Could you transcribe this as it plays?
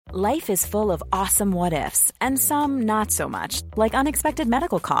Life is full of awesome what-ifs, and some not so much, like unexpected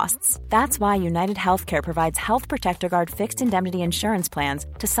medical costs. That's why United Healthcare provides Health Protector Guard fixed indemnity insurance plans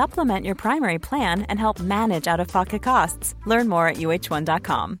to supplement your primary plan and help manage out-of-pocket costs. Learn more at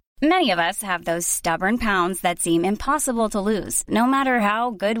uh1.com. Many of us have those stubborn pounds that seem impossible to lose, no matter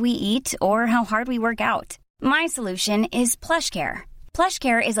how good we eat or how hard we work out. My solution is PlushCare.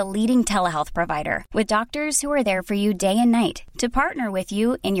 PlushCare is a leading telehealth provider with doctors who are there for you day and night to partner with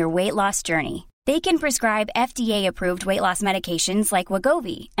you in your weight loss journey. They can prescribe FDA-approved weight loss medications like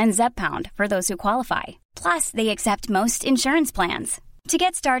Wegovy and Zepbound for those who qualify. Plus, they accept most insurance plans. To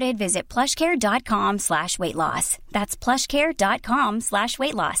get started, visit plushcare.com/weightloss. That's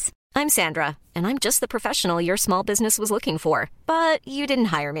plushcare.com/weightloss. I'm Sandra, and I'm just the professional your small business was looking for. But you didn't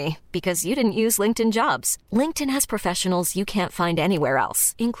hire me because you didn't use LinkedIn Jobs. LinkedIn has professionals you can't find anywhere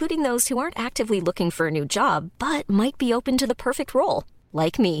else, including those who aren't actively looking for a new job, but might be open to the perfect role,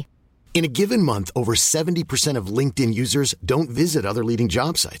 like me. In a given month, over 70% of LinkedIn users don't visit other leading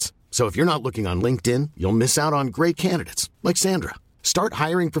job sites. So if you're not looking on LinkedIn, you'll miss out on great candidates, like Sandra. Start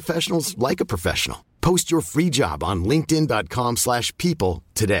hiring professionals like a professional. Post your free job on linkedin.com/people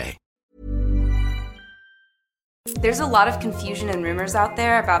today. There's a lot of confusion and rumors out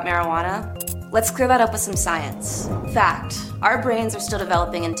there about marijuana. Let's clear that up with some science. Fact, our brains are still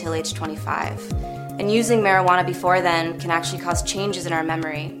developing until age 25. And using marijuana before then can actually cause changes in our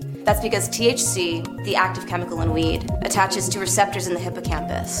memory. That's because THC, the active chemical in weed, attaches to receptors in the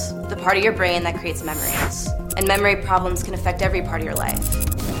hippocampus, the part of your brain that creates memories. And memory problems can affect every part of your life.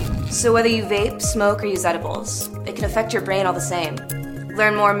 So whether you vape, smoke, or use edibles, it can affect your brain all the same.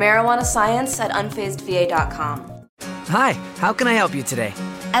 Learn more marijuana science at unfazedva.com. Hi, how can I help you today?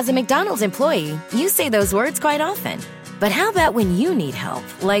 As a McDonald's employee, you say those words quite often. But how about when you need help,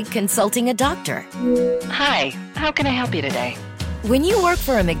 like consulting a doctor? Hi, how can I help you today? When you work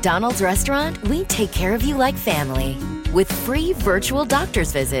for a McDonald's restaurant, we take care of you like family. With free virtual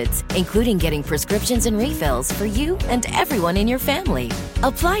doctor's visits, including getting prescriptions and refills for you and everyone in your family.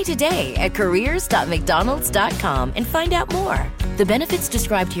 Apply today at careers.mcdonalds.com and find out more. The benefits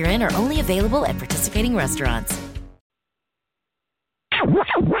described herein are only available at participating restaurants.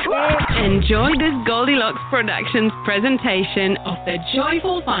 Enjoy this Goldilocks Productions presentation of the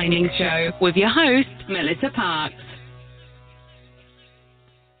Joyful Findings Show with your host, Melissa Parks.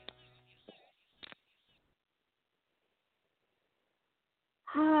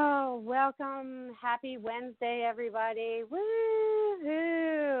 Oh, welcome. Happy Wednesday, everybody.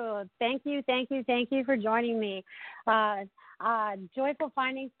 Woo-hoo. Thank you for joining me. Joyful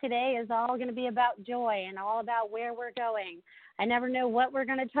Findings today is all going to be about joy and all about where we're going. I never know what we're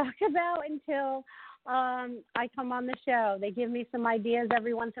going to talk about until I come on the show. They give me some ideas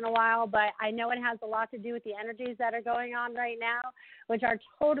every once in a while, but I know it has a lot to do with the energies that are going on right now, which are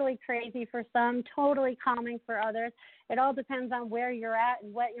totally crazy for some, totally calming for others. It all depends on where you're at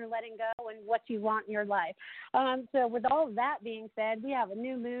and what you're letting go and what you want in your life. So with all of that being said, we have a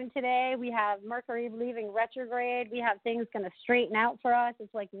new moon today. We have Mercury leaving retrograde. We have things going to straighten out for us.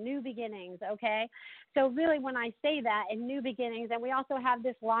 It's like new beginnings, okay? So really when I say that, in new beginnings, and we also have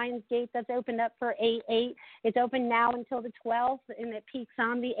this Lions Gate that's opened up for 8/8. It's open now until the 12th, and it peaks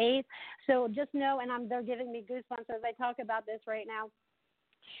on the 8th. So just know, and they're giving me goosebumps as I talk about this right now.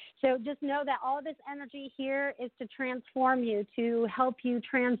 So just know that all this energy here is to transform you, to help you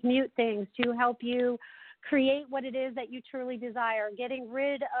transmute things, to help you create what it is that you truly desire, getting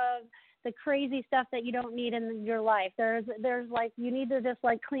rid of the crazy stuff that you don't need in your life. There's like, you need to just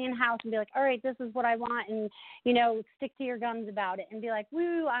like clean house and be like, all right, this is what I want. And, stick to your guns about it and be like,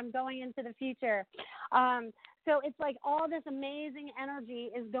 woo, I'm going into the future. So it's like all this amazing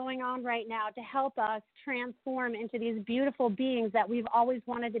energy is going on right now to help us transform into these beautiful beings that we've always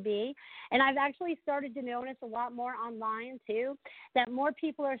wanted to be. And I've actually started to notice a lot more online too, that more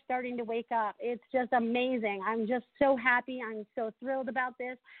people are starting to wake up. It's just amazing. I'm just so happy. I'm so thrilled about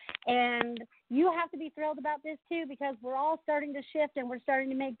this. And you have to be thrilled about this too, because we're all starting to shift and we're starting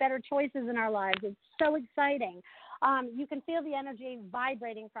to make better choices in our lives. It's so exciting. You can feel the energy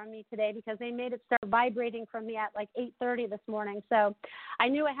vibrating from me today because they made it start vibrating from me at like 8:30 this morning. So I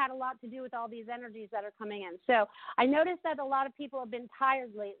knew it had a lot to do with all these energies that are coming in. So I noticed that a lot of people have been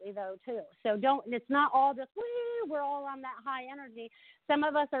tired lately though too. So it's not all just, woo, we're all on that high energy. Some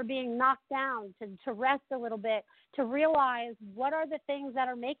of us are being knocked down to rest a little bit, to realize what are the things that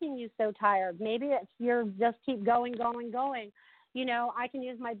are making you so tired. Maybe it's you're just keep going. I can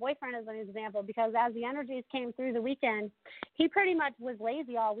use my boyfriend as an example because as the energies came through the weekend, he pretty much was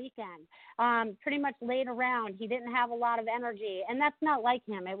lazy all weekend, pretty much laid around. He didn't have a lot of energy, and that's not like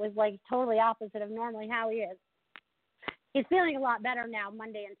him. It was like totally opposite of normally how he is. he's feeling a lot better now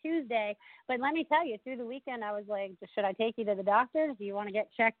Monday and Tuesday. But let me tell you, through the weekend, I was like, should I take you to the doctors? Do you want to get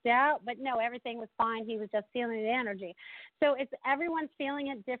checked out? But no, everything was fine. He was just feeling the energy. So everyone's feeling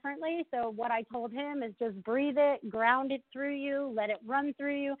it differently. So what I told him is just breathe it, ground it through you, let it run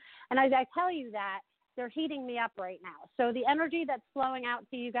through you. And as I tell you that, they're heating me up right now. So the energy that's flowing out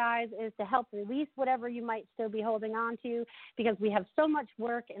to you guys is to help release whatever you might still be holding on to, because we have so much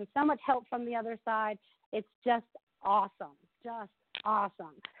work and so much help from the other side. It's just awesome, just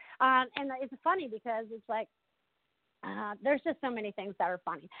awesome. And it's funny because it's like, there's just so many things that are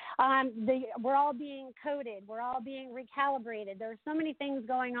funny. We're all being coded. We're all being recalibrated. There's so many things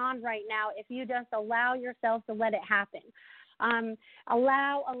going on right now if you just allow yourself to let it happen.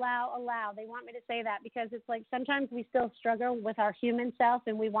 Allow. They want me to say that because it's like sometimes we still struggle with our human self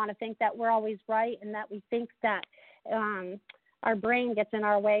and we want to think that we're always right and that we think that our brain gets in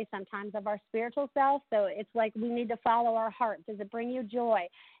our way sometimes of our spiritual self. So it's like we need to follow our heart. Does it bring you joy?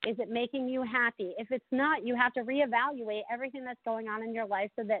 Is it making you happy? If it's not, you have to reevaluate everything that's going on in your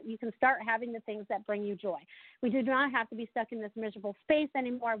life so that you can start having the things that bring you joy. We do not have to be stuck in this miserable space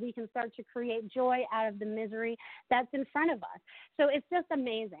anymore. We can start to create joy out of the misery that's in front of us. So it's just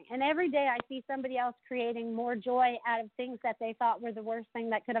amazing. And every day I see somebody else creating more joy out of things that they thought were the worst thing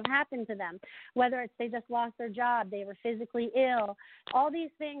that could have happened to them, whether it's they just lost their job, they were physically ill. All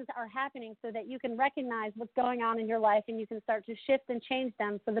these things are happening so that you can recognize what's going on in your life and you can start to shift and change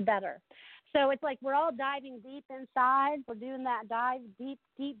them for the better. So it's like we're all diving deep inside. We're doing that deep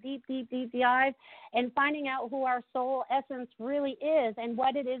dive and finding out who our soul essence really is and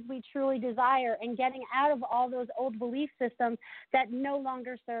what it is we truly desire and getting out of all those old belief systems that no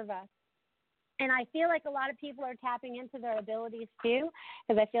longer serve us. And I feel like a lot of people are tapping into their abilities too,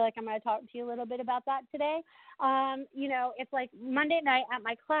 because I feel like I'm going to talk to you a little bit about that today. It's like Monday night at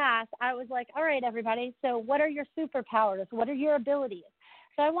my class, I was like, all right, everybody, so what are your superpowers? What are your abilities?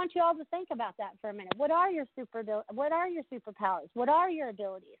 So I want you all to think about that for a minute. What are your superpowers? What are your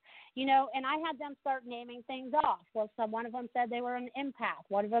abilities? And I had them start naming things off. Well, one of them said they were an empath.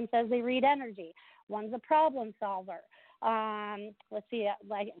 One of them says they read energy. One's a problem solver. Let's see,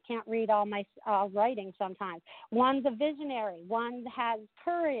 I can't read all my writing sometimes. One's a visionary. One has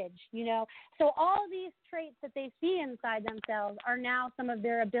courage, So all these traits that they see inside themselves are now some of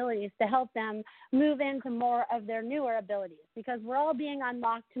their abilities to help them move into more of their newer abilities, because we're all being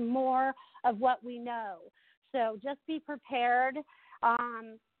unlocked to more of what we know. So just be prepared.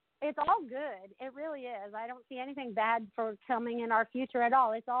 It's all good. It really is. I don't see anything bad for coming in our future at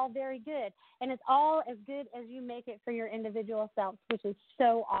all. It's all very good. And it's all as good as you make it for your individual selves, which is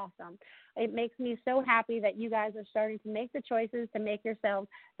so awesome. It makes me so happy that you guys are starting to make the choices to make yourselves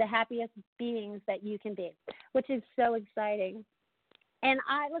the happiest beings that you can be, which is so exciting. And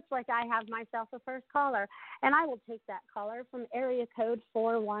looks like I have myself a first caller, and I will take that caller from area code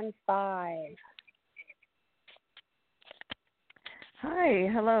 415. Hi,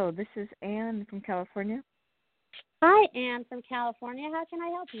 hello. This is Anne from California. Hi, Anne from California. How can I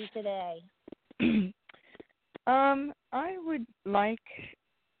help you today? I would like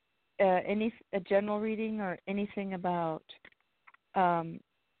a general reading or anything about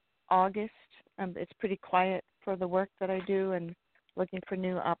August. It's pretty quiet for the work that I do, and looking for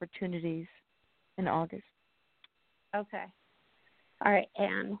new opportunities in August. Okay. All right,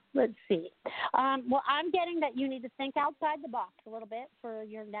 Anne, let's see. Well, I'm getting that you need to think outside the box a little bit for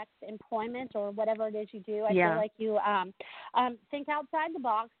your next employment or whatever it is you do. I feel like you think outside the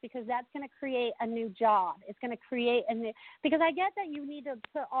box, because that's going to create a new job. It's going to create a new – because I get that you need to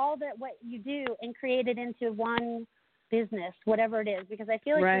put all that what you do and create it into one business, whatever it is, because I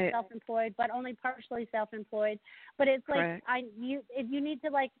feel like you're self-employed, but only partially self-employed. But it's like you need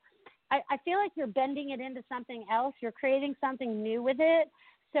to like – I feel like you're bending it into something else. You're creating something new with it.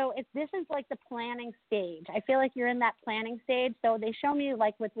 So this is like the planning stage. I feel like you're in that planning stage. So they show me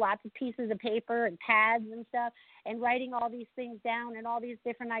like with lots of pieces of paper and pads and stuff and writing all these things down and all these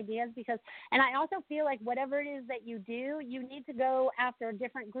different ideas and I also feel like whatever it is that you do, you need to go after a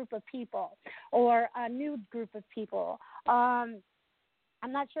different group of people or a new group of people.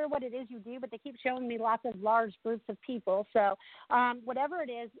 I'm not sure what it is you do, but they keep showing me lots of large groups of people. So whatever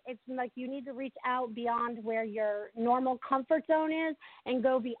it is, it's like you need to reach out beyond where your normal comfort zone is and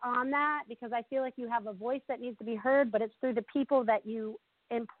go beyond that, because I feel like you have a voice that needs to be heard, but it's through the people that you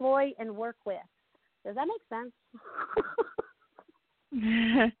employ and work with. Does that make sense?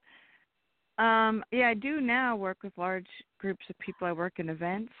 Yeah, I do now work with large groups of people. I work in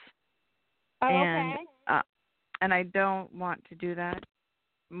events. Oh, okay. And I don't want to do that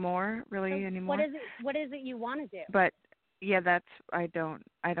more really anymore. What is it you want to do? But yeah, I don't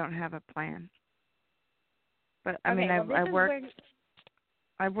have a plan. But I mean, I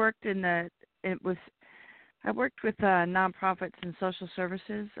worked with nonprofits and social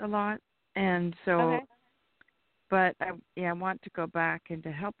services a lot, and so, but I want to go back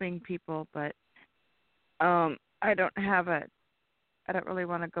into helping people, but I don't really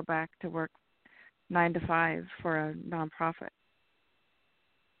want to go back to work 9 to 5 for a nonprofit.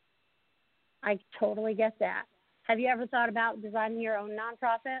 I totally get that. Have you ever thought about designing your own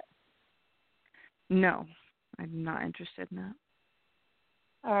nonprofit? No, I'm not interested in that.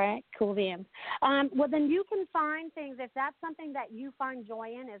 All right, cool beans. Well, then you can find things, if that's something that you find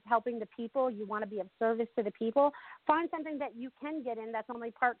joy in, is helping the people, you want to be of service to the people, find something that you can get in that's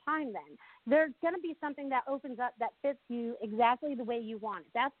only part-time then. There's going to be something that opens up that fits you exactly the way you want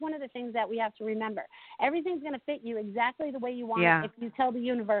it. That's one of the things that we have to remember. Everything's going to fit you exactly the way you want it if you tell the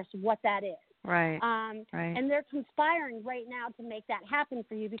universe what that is. Right. Right. And they're conspiring right now to make that happen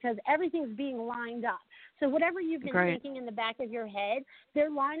for you because everything's being lined up. So whatever you've been thinking in the back of your head,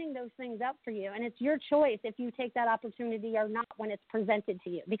 they're lining those things up for you. And it's your choice if you take that opportunity or not when it's presented to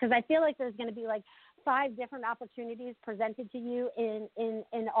you. Because I feel like there's going to be like 5 different opportunities presented to you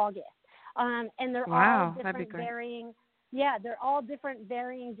in August. And they're all different varying. Yeah, they're all different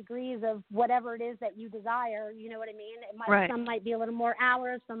varying degrees of whatever it is that you desire. You know what I mean? Some might be a little more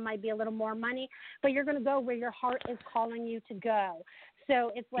hours, some might be a little more money, but you're going to go where your heart is calling you to go.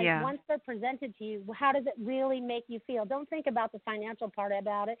 So it's like once they're presented to you, how does it really make you feel? Don't think about the financial part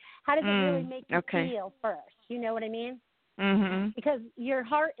about it. How does it really make you feel first? You know what I mean? Mm-hmm. Because your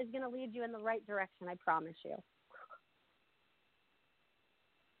heart is going to lead you in the right direction, I promise you.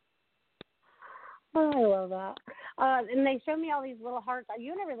 Oh, I love that. And they show me all these little hearts. Are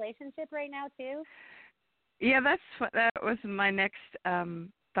you in a relationship right now, too? Yeah, that was my next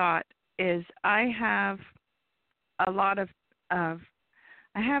thought is I have a lot of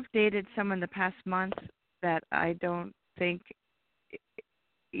I have dated someone the past month that I don't think,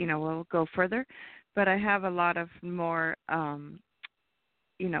 will go further, but I have a lot of more,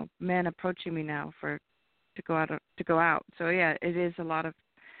 men approaching me now to go out. So, yeah, it is a lot of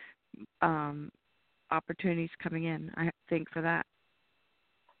opportunities coming in, I think, for that.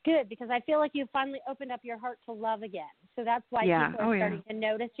 Good, because I feel like you finally opened up your heart to love again. So that's why people are starting to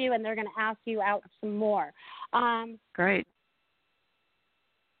notice you, and they're going to ask you out some more. Great.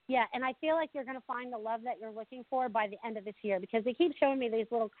 Yeah, and I feel like you're going to find the love that you're looking for by the end of this year because they keep showing me these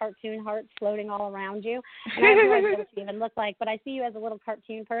little cartoon hearts floating all around you. And I have no idea what you even look like, but I see you as a little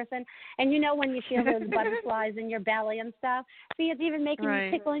cartoon person. And when you feel those butterflies in your belly and stuff, see, it's even making me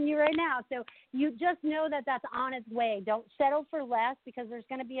tickling you right now. So you just know that that's on its way. Don't settle for less because there's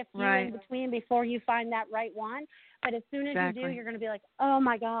going to be a few in between before you find that right one. But as soon as you do, you're going to be like, oh,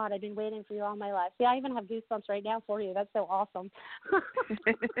 my God, I've been waiting for you all my life. See, I even have goosebumps right now for you. That's so awesome.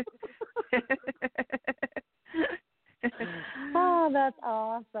 Oh, that's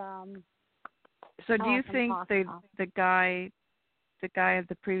awesome. So do you think the guy of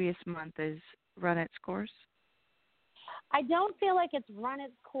the previous month is run its course? I don't feel like it's run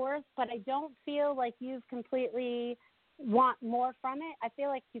its course, but I don't feel like you've completely want more from it. I feel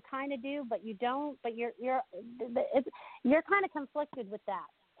like you kind of do, but you don't. But you're kind of conflicted with that.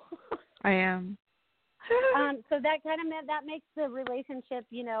 I am. So that kind of that makes the relationship.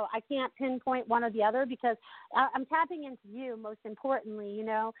 I can't pinpoint one or the other because I'm tapping into you most importantly.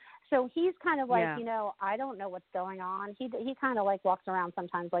 So he's kind of like I don't know what's going on. He kind of like walks around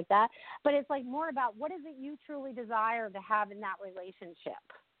sometimes like that. But it's like more about what is it you truly desire to have in that relationship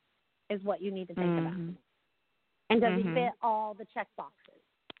is what you need to think about. And does it fit all the check boxes?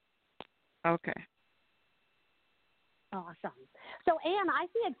 Okay. Awesome. So, Ann, I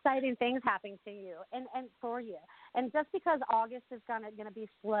see exciting things happening to you and for you. And just because August is going to be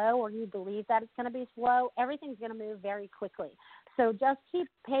slow or you believe that it's going to be slow, everything's going to move very quickly. So just keep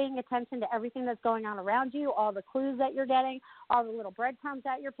paying attention to everything that's going on around you, all the clues that you're getting, all the little breadcrumbs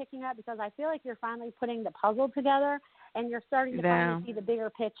that you're picking up, because I feel like you're finally putting the puzzle together and you're starting to finally see the bigger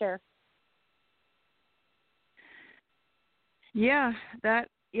picture. Yeah,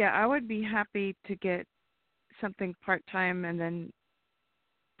 I would be happy to get something part-time and then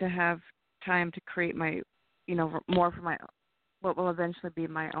to have time to create my, more for what will eventually be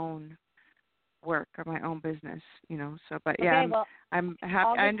my own work or my own business, so, but I'm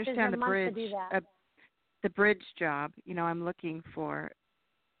happy. I understand the bridge job, I'm looking for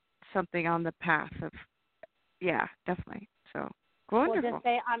something on the path of, definitely. So wonderful. We'll just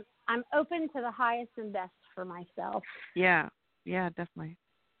say I'm open to the highest and best for myself. Yeah, definitely.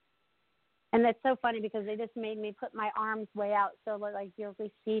 And that's so funny because they just made me put my arms way out so like you're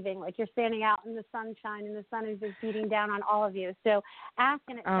receiving, like you're standing out in the sunshine and the sun is just beating down on all of you. So ask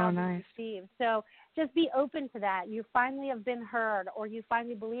and it shall be received. So just be open to that. You finally have been heard, or you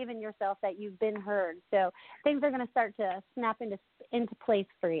finally believe in yourself that you've been heard. So things are going to start to snap into place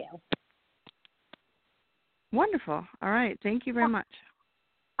for you. Wonderful. All right. Thank you very much.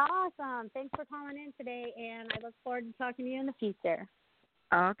 Awesome. Thanks for calling in today, and I look forward to talking to you in the future.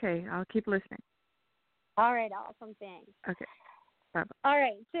 Okay. I'll keep listening. All right. Awesome. Thanks. Okay. Bye-bye. All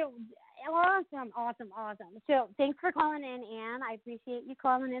right. So awesome. So thanks for calling in, Ann. I appreciate you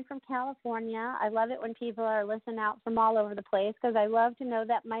calling in from California. I love it when people are listening out from all over the place because I love to know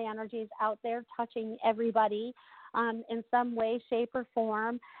that my energy is out there touching everybody in some way, shape, or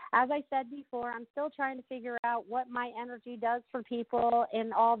form. As I said before, I'm still trying to figure out what my energy does for people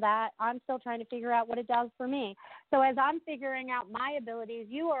and all that. I'm still trying to figure out what it does for me. So as I'm figuring out my abilities,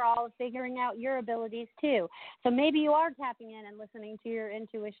 you are all figuring out your abilities too. So maybe you are tapping in and listening to your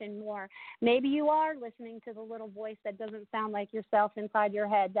intuition more. Maybe you are listening to the little voice that doesn't sound like yourself inside your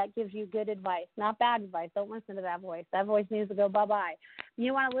head that gives you good advice, not bad advice. Don't listen to that voice. That voice needs to go bye-bye.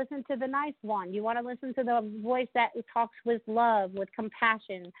 You want to listen to the nice one. You want to listen to the voice that talks with love, with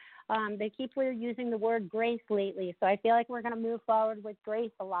compassion. They keep using the word grace lately, so I feel like we're going to move forward with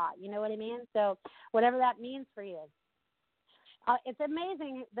grace a lot. You know what I mean? So whatever that means for you. It's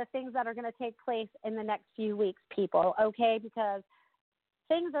amazing the things that are going to take place in the next few weeks, people, okay? Because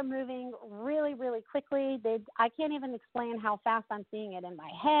things are moving really, really quickly. I can't even explain how fast I'm seeing it in my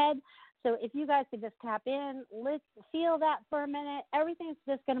head. So if you guys could just tap in, feel that for a minute, everything's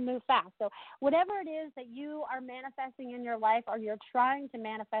just going to move fast. So whatever it is that you are manifesting in your life, or you're trying to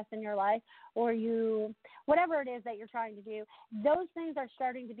manifest in your life, or whatever it is that you're trying to do, those things are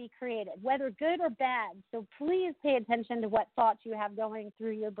starting to be created, whether good or bad. So please pay attention to what thoughts you have going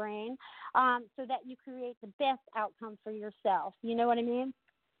through your brain so that you create the best outcome for yourself. You know what I mean?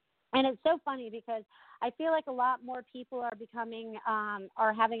 And it's so funny because I feel like a lot more people are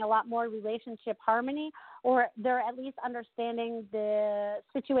having a lot more relationship harmony, or they're at least understanding the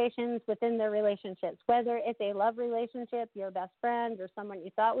situations within their relationships, whether it's a love relationship, your best friend, or someone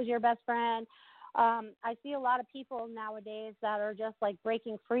you thought was your best friend. I see a lot of people nowadays that are just like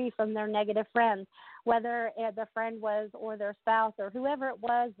breaking free from their negative friends, whether the friend was, or their spouse, or whoever it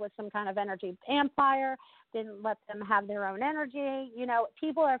was some kind of energy vampire, didn't let them have their own energy. You know,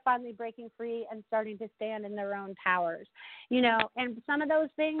 people are finally breaking free and starting to stand in their own powers, you know, and some of those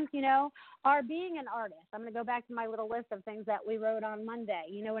things, you know, are being an artist. I'm going to go back to my little list of things that we wrote on Monday.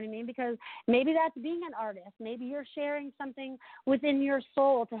 You know what I mean? Because maybe that's being an artist. Maybe you're sharing something within your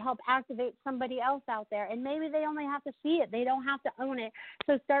soul to help activate somebody else out there. And maybe they only have to see it. They don't have to own it.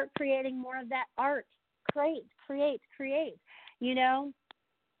 So start creating more of that art. Create, you know?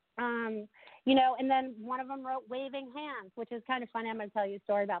 You know, and then one of them wrote waving hands, which is kind of funny. I'm going to tell you a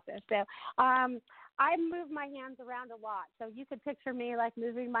story about this. So I move my hands around a lot. So you could picture me like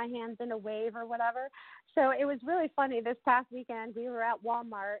moving my hands in a wave or whatever. So it was really funny. This past weekend, we were at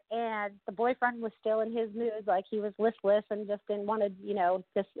Walmart, and the boyfriend was still in his mood. Like he was listless and just didn't want to, you know,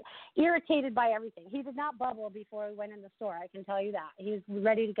 just irritated by everything. He did not bubble before we went in the store. I can tell you that. He was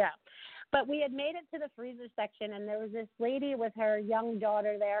ready to go. But we had made it to the freezer section, and there was this lady with her young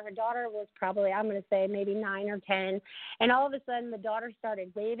daughter there. Her daughter was probably, I'm going to say, maybe 9 or 10. And all of a sudden, the daughter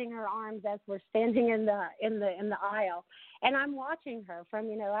started waving her arms as we're standing in the aisle. And I'm watching her from,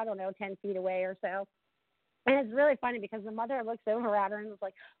 you know, I don't know, 10 feet away or so. And it's really funny because the mother looks over at her and was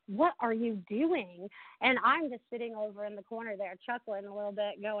like, "What are you doing?" And I'm just sitting over in the corner there chuckling a little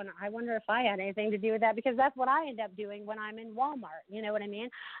bit going, I wonder if I had anything to do with that, because that's what I end up doing when I'm in Walmart. You know what I mean?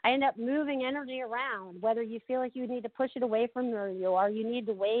 I end up moving energy around, whether you feel like you need to push it away from you or you need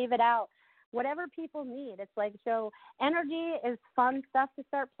to wave it out. Whatever people need. It's like, so energy is fun stuff to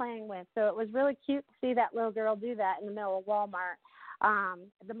start playing with. So it was really cute to see that little girl do that in the middle of Walmart.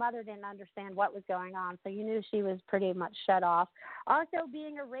 The mother didn't understand what was going on, so you knew she was pretty much shut off. Also,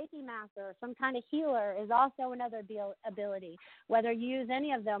 being a Reiki master, some kind of healer, is also another ability, whether you use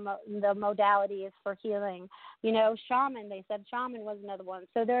any of the modalities for healing. You know, shaman, they said shaman was another one.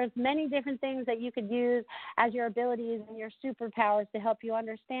 So there's many different things that you could use as your abilities and your superpowers to help you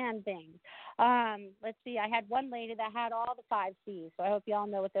understand things. Let's see, I had one lady that had all the 5 C's, so I hope you all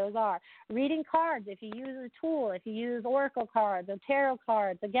know what those are. Reading cards, if you use a tool, if you use oracle cards or tarot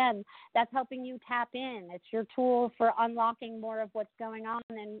cards, again, that's helping you tap in. It's your tool for unlocking more of what's going on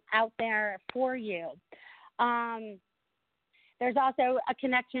and out there for you. There's also a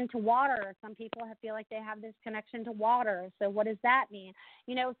connection to water. Some people feel like they have this connection to water. So what does that mean?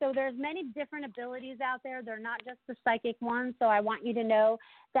 You know, so there's many different abilities out there. They're not just the psychic ones. So I want you to know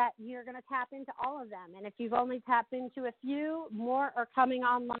that you're going to tap into all of them. And if you've only tapped into a few, more are coming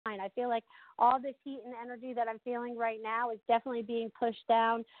online. I feel like all this heat and energy that I'm feeling right now is definitely being pushed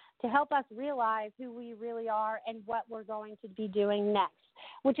down to help us realize who we really are and what we're going to be doing next,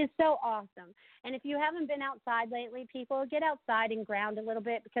 which is so awesome. And if you haven't been outside lately, people, get outside and ground a little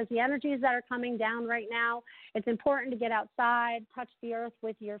bit, because the energies that are coming down right now, it's important to get outside, touch the earth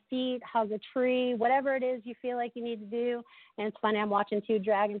with your feet, hug a tree, whatever it is you feel like you need to do. And it's funny, I'm watching 2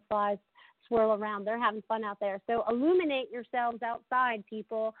 dragonflies swirl around. They're having fun out there. So illuminate yourselves outside,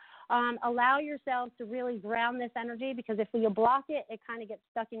 people. Allow yourselves to really ground this energy, because if you block it, it kind of gets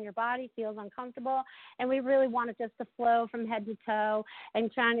stuck in your body, feels uncomfortable, and we really want it just to flow from head to toe and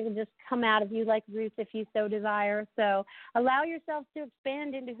trying to just come out of you like roots if you so desire. So allow yourselves to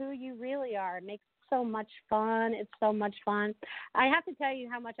expand into who you really are. It makes so much fun. It's so much fun. I have to tell you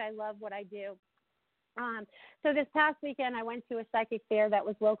how much I love what I do. So this past weekend, I went to a psychic fair that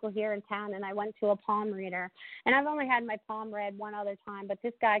was local here in town, and I went to a palm reader. And I've only had my palm read one other time, but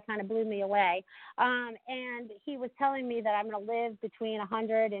this guy kind of blew me away. And he was telling me that I'm going to live between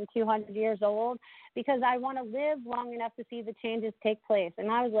 100 and 200 years old, because I want to live long enough to see the changes take place.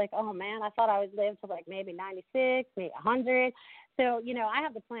 And I was like, oh, man, I thought I would live to like maybe 96, maybe 100. So, you know, I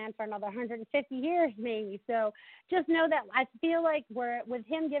have the plan for another 150 years maybe. So just know that I feel like with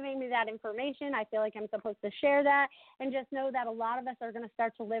him giving me that information, I feel like I'm supposed to share that. And just know that a lot of us are going to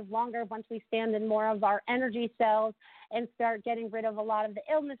start to live longer once we stand in more of our energy cells and start getting rid of a lot of the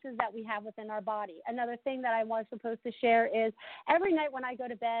illnesses that we have within our body. Another thing that I was supposed to share is every night when I go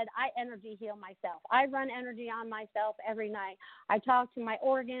to bed, I energy heal myself. I run energy on myself every night. I talk to my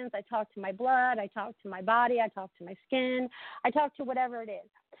organs. I talk to my blood. I talk to my body. I talk to my skin. I talk to whatever it is.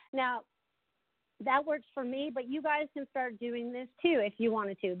 Now, that works for me, but you guys can start doing this too if you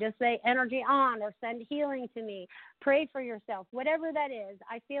wanted to. Just say energy on, or send healing to me. Pray for yourself, whatever that is.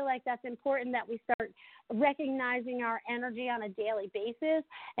 I feel like that's important that we start recognizing our energy on a daily basis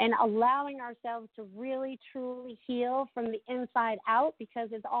and allowing ourselves to really, truly heal from the inside out, because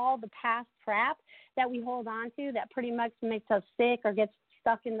it's all the past crap that we hold on to that pretty much makes us sick or gets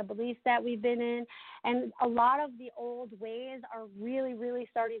stuck in the beliefs that we've been in. And a lot of the old ways are really, really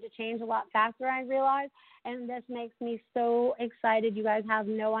starting to change a lot faster, I realize. And this makes me so excited. You guys have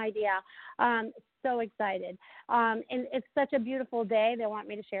no idea. So excited. And it's such a beautiful day. They want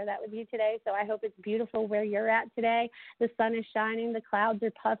me to share that with you today. So I hope it's beautiful where you're at today. The sun is shining. The clouds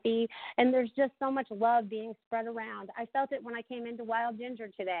are puffy. And there's just so much love being spread around. I felt it when I came into Wild Ginger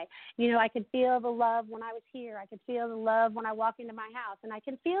today. You know, I could feel the love when I was here. I could feel the love when I walk into my house. And I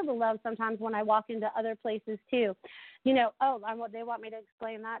can feel the love sometimes when I walk into other places too. You know, they want me to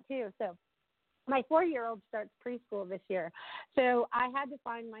explain that too. So my 4-year-old starts preschool this year. So I had to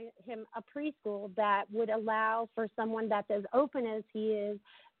find him a preschool that would allow for someone that's as open as he is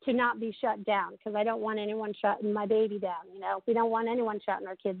to not be shut down, because I don't want anyone shutting my baby down. You know, we don't want anyone shutting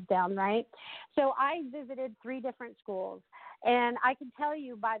our kids down, right? So I visited 3 different schools. And I can tell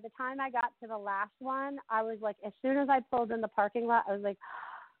you, by the time I got to the last one, I was like, as soon as I pulled in the parking lot, I was like,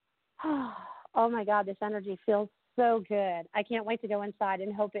 oh my God, this energy feels so good. I can't wait to go inside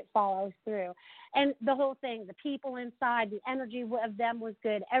and hope it follows through. And the whole thing, the people inside, the energy of them was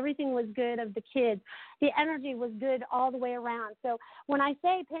good. Everything was good of the kids. The energy was good all the way around. So when I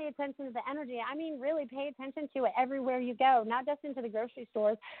say pay attention to the energy, I mean really pay attention to it everywhere you go, not just into the grocery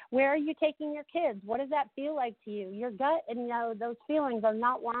stores. Where are you taking your kids? What does that feel like to you? Your gut and, you know, those feelings are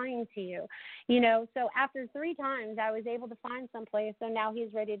not lying to you. You know, so after 3 times, I was able to find someplace. So now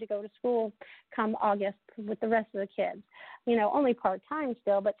he's ready to go to school come August with the rest of the kids. You know, only part-time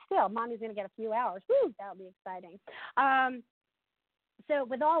still, but still, Mommy's going to get a few hours. Woo, that'll be exciting. So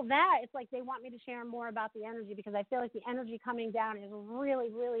with all that, it's like they want me to share more about the energy, because I feel like the energy coming down is really,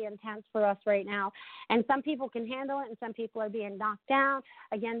 really intense for us right now. And some people can handle it, and some people are being knocked down.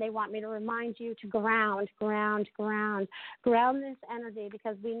 Again, they want me to remind you to ground this energy,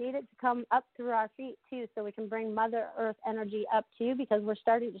 because we need it to come up through our feet too, so we can bring Mother Earth energy up too, because we're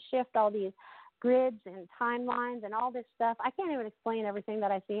starting to shift all these grids and timelines and all this stuff. I can't even explain everything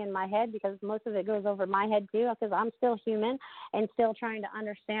that I see in my head, because most of it goes over my head too, because I'm still human and still trying to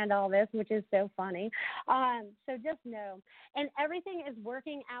understand all this, which is so funny. So just know. And everything is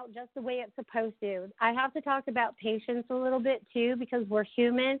working out just the way it's supposed to. I have to talk about patience a little bit too, because we're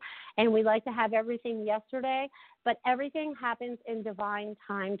human and we like to have everything yesterday. But everything happens in divine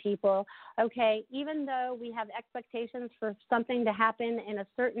time, people. Okay, even though we have expectations for something to happen in a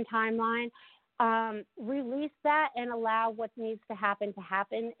certain timeline, release that and allow what needs to happen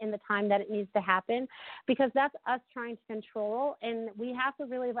in the time that it needs to happen, because that's us trying to control, and we have to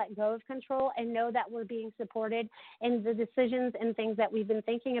really let go of control and know that we're being supported in the decisions and things that we've been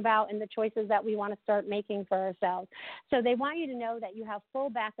thinking about and the choices that we want to start making for ourselves. So they want you to know that you have full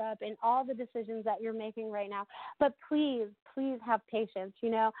backup in all the decisions that you're making right now. But please have patience. You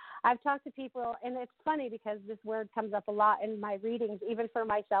know, I've talked to people, and it's funny because this word comes up a lot in my readings, even for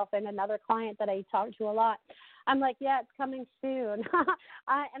myself and another client that I talk to a lot. I'm like, yeah, it's coming soon.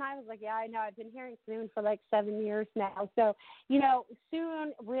 And I was like, yeah, I know. I've been hearing soon for like 7 years now. So, you know,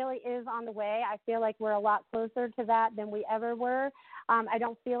 soon really is on the way. I feel like we're a lot closer to that than we ever were. I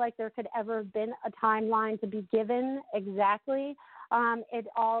don't feel like there could ever have been a timeline to be given exactly. It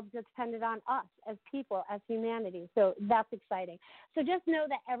all depended on us as people, as humanity. So that's exciting. So just know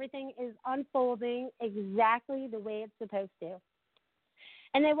that everything is unfolding exactly the way it's supposed to.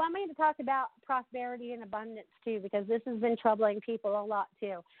 And they want me to talk about prosperity and abundance too, because this has been troubling people a lot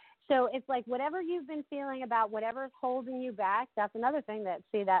too. So it's like whatever you've been feeling about, whatever's holding you back, that's another thing that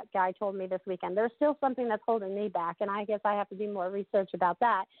guy told me this weekend. There's still something that's holding me back, and I guess I have to do more research about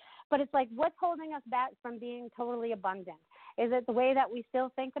that. But it's like, what's holding us back from being totally abundant? Is it the way that we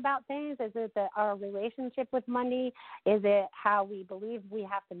still think about things? Is it our relationship with money? Is it how we believe we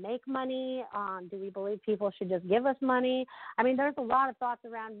have to make money? Do we believe people should just give us money? I mean, there's a lot of thoughts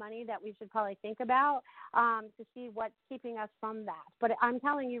around money that we should probably think about to see what's keeping us from that. But I'm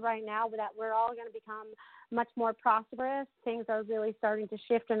telling you right now that we're all going to become much more prosperous. Things are really starting to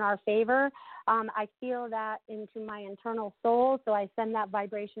shift in our favor. I feel that into my internal soul, so I send that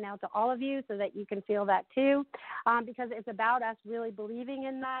vibration out to all of you so that you can feel that too, because it's about us really believing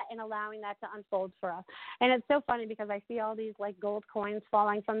in that and allowing that to unfold for us. And it's so funny because I see all these like gold coins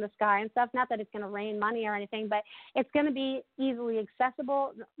falling from the sky and stuff. Not that it's going to rain money or anything, but it's going to be easily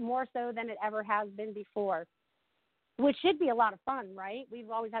accessible, more so than it ever has been before, which should be a lot of fun, right?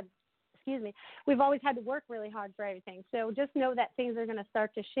 We've always had to work really hard for everything. So just know that things are going to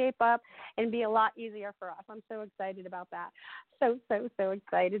start to shape up and be a lot easier for us. I'm so excited about that. So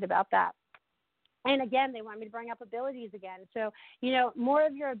excited about that. And again, they want me to bring up abilities again. So, you know, more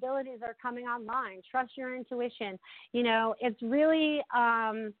of your abilities are coming online. Trust your intuition. You know, it's really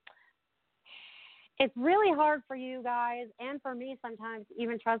hard for you guys and for me sometimes to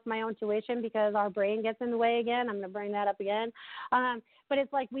even trust my own tuition because our brain gets in the way again. I'm going to bring that up again. But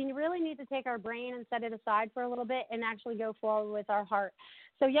it's like we really need to take our brain and set it aside for a little bit and actually go forward with our heart.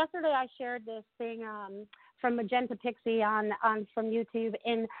 So yesterday I shared this thing from Magenta Pixie from YouTube,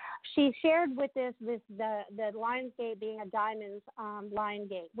 and she shared with the Lionsgate being a diamond's lion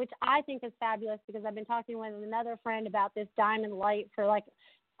gate, which I think is fabulous because I've been talking with another friend about this diamond light for like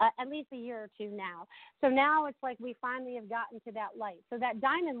at least a year or two now. So now it's like we finally have gotten to that light. So that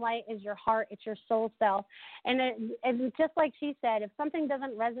diamond light is your heart, it's your soul self. And just like she said, if something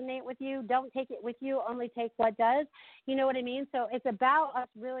doesn't resonate with you, don't take it with you, only take what does. You know what I mean? So it's about us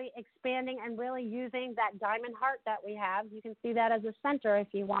really expanding and really using that diamond heart that we have. You can see that as a center if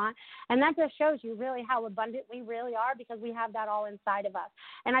you want. And that just shows you really how abundant we really are because we have that all inside of us.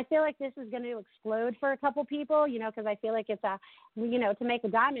 And I feel like this is going to explode for a couple people, you know, because I feel like it's to make a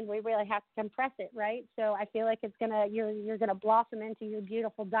diamond, we really have to compress it, right? So I feel like it's you're gonna blossom into your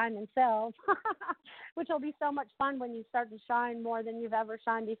beautiful diamond self, which will be so much fun when you start to shine more than you've ever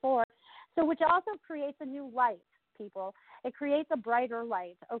shined before. So which also creates a new light, people. It creates a brighter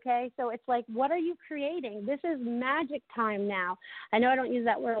light, okay? So it's like, what are you creating? This is magic time now. I know I don't use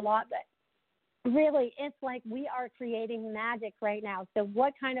that word a lot, but really, it's like we are creating magic right now. So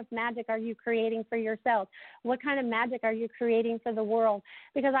what kind of magic are you creating for yourself? What kind of magic are you creating for the world?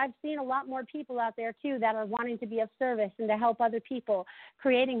 Because I've seen a lot more people out there, too, that are wanting to be of service and to help other people,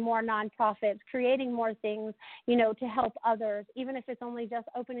 creating more nonprofits, creating more things, you know, to help others, even if it's only just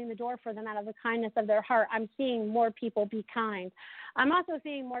opening the door for them out of the kindness of their heart. I'm seeing more people be kind. I'm also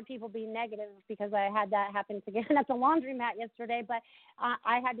seeing more people be negative because I had that happen again at the laundromat yesterday, but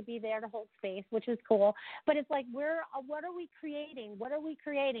I had to be there to hold space, which is cool. But it's like, what are we creating? What are we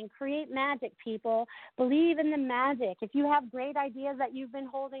creating? Create magic, people. Believe in the magic. If you have great ideas that you've been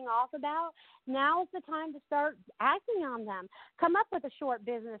holding off about, now is the time to start acting on them. Come up with a short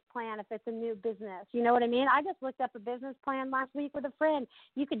business plan if it's a new business. You know what I mean? I just looked up a business plan last week with a friend.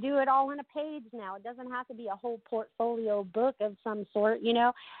 You could do it all in a page now. It doesn't have to be a whole portfolio book of some sort, you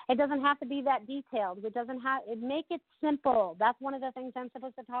know. It doesn't have to be that detailed. Make it simple. That's one of the things I'm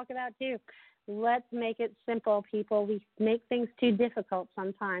supposed to talk about too. Let's make it simple, people. We make things too difficult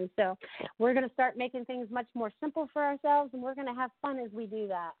sometimes. So we're going to start making things much more simple for ourselves, and we're going to have fun as we do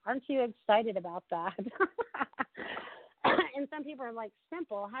that. Aren't you excited about that? And some people are like,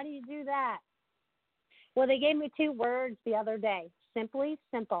 simple? How do you do that? Well, they gave me 2 words the other day. Simply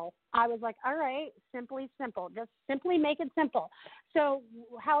simple. I was like, all right, simply simple. Just simply make it simple. So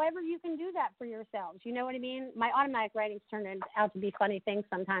however you can do that for yourselves, you know what I mean? My automatic writings turn out to be funny things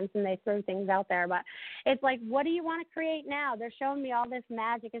sometimes, and they throw things out there. But it's like, what do you want to create now? They're showing me all this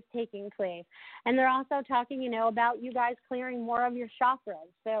magic is taking place. And they're also talking, about you guys clearing more of your chakras.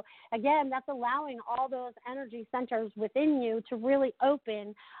 So, again, that's allowing all those energy centers within you to really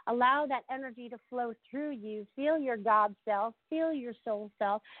open, allow that energy to flow through you, feel your God self, feel your soul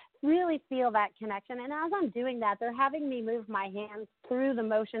self, really feel that connection. And as I'm doing that, they're having me move my hands through the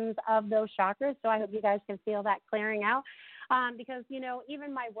motions of those chakras. So I hope you guys can feel that clearing out. Because,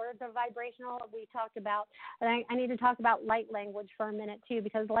 even my words are vibrational. We talked about, and I need to talk about light language for a minute too,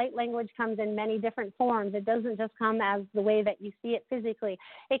 because light language comes in many different forms. It doesn't just come as the way that you see it physically.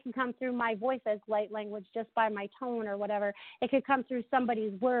 It can come through my voice as light language just by my tone or whatever. It could come through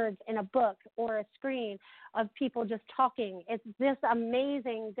somebody's words in a book or a screen of people just talking. It's just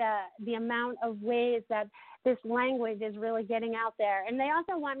amazing the amount of ways that this language is really getting out there. And they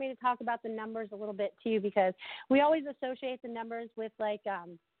also want me to talk about the numbers a little bit too, because we always associate the numbers with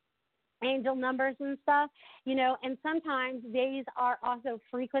angel numbers and stuff, and sometimes these are also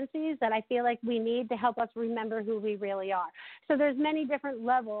frequencies that I feel like we need to help us remember who we really are. So there's many different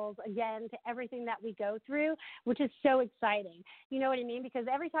levels, again, to everything that we go through, which is so exciting. You know what I mean? Because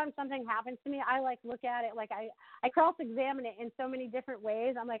every time something happens to me, I look at it, I cross-examine it in so many different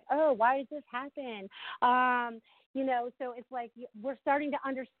ways. I'm like, oh, why does this happen? So it's like we're starting to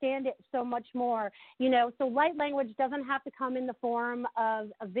understand it so much more, so light language doesn't have to come in the form of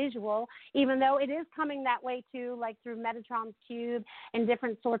a visual, even though it is coming that way too, like through Metatron's cube and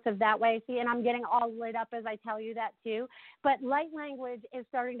different sorts of that way. See, and I'm getting all lit up as I tell you that too. But light language is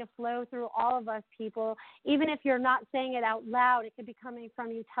starting to flow through all of us people. Even if you're not saying it out loud, it could be coming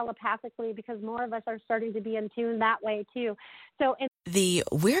from you telepathically, because more of us are starting to be in tune that way too. So the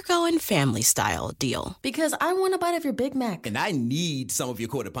We're Going Family Style deal. Because I want a bite of your Big Mac. And I need some of your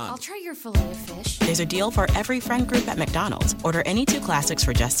Quarter Pounder. I'll try your Filet-O-Fish. There's a deal for every friend group at McDonald's. Order any 2 classics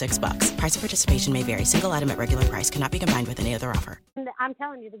for just $6. Price of participation may vary. Single item at regular price cannot be combined with any other offer. I'm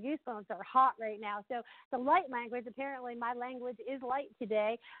telling you, the goosebumps are hot right now. So the light language, apparently my language is light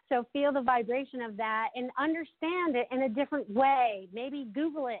today. So feel the vibration of that and understand it in a different way. Maybe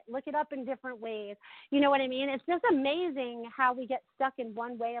Google it, look it up in different ways. You know what I mean? It's just amazing how we get stuck in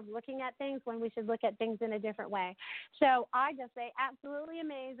one way of looking at things when we should look at things in a different way. So I just say absolutely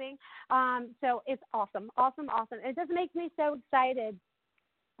amazing. So it's awesome. It just makes me so excited.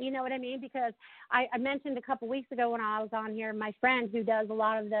 You know what I mean? Because I mentioned a couple weeks ago when I was on here, my friend who does a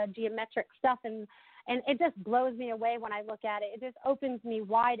lot of the geometric stuff, and it just blows me away when I look at it. It just opens me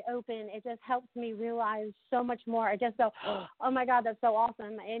wide open. It just helps me realize so much more. I just go, oh my God, that's so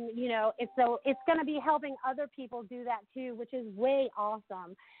awesome. And it's going to be helping other people do that too, which is way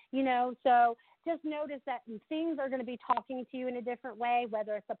awesome. So just notice that things are going to be talking to you in a different way,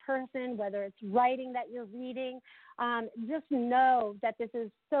 whether it's a person, whether it's writing that you're reading. Just know that this is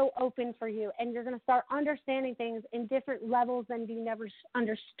so open for you, and you're going to start understanding things in different levels than you never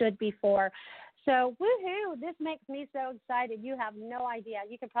understood before. So, woohoo, this makes me so excited. You have no idea.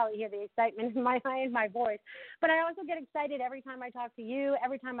 You can probably hear the excitement in my voice. But I also get excited every time I talk to you,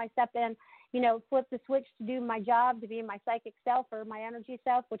 every time I step in, flip the switch to do my job, to be my psychic self or my energy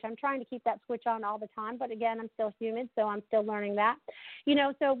self, which I'm trying to keep that switch on all the time. But again, I'm still human, so I'm still learning that.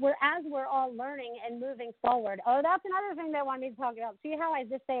 So we're all learning and moving forward. Oh, that's another thing they want me to talk about. See how I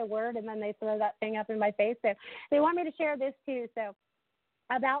just say a word and then they throw that thing up in my face? So they want me to share this too. So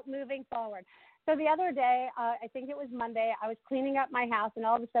about moving forward. So the other day, I think it was Monday, I was cleaning up my house, and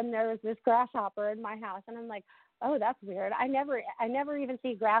all of a sudden there was this grasshopper in my house, and I'm like, oh, that's weird. I never even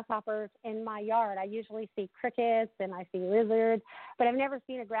see grasshoppers in my yard. I usually see crickets and I see lizards, but I've never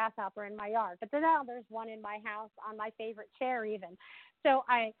seen a grasshopper in my yard. But now there's one in my house on my favorite chair even. So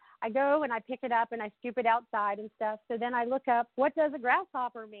I go and I pick it up and I scoop it outside and stuff. So then I look up, what does a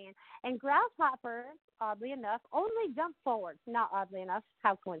grasshopper mean? And grasshoppers, oddly enough, only jump forward. Not oddly enough,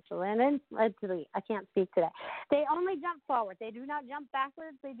 how coincidental. I can't speak today. They only jump forward. They do not jump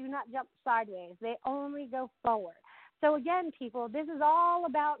backwards. They do not jump sideways. They only go forward. So again, people, this is all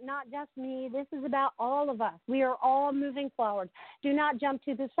about not just me. This is about all of us. We are all moving forward. Do not jump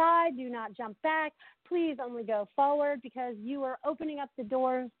to the side. Do not jump back. Please only go forward, because you are opening up the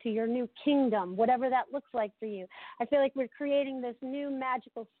doors to your new kingdom, whatever that looks like for you. I feel like we're creating this new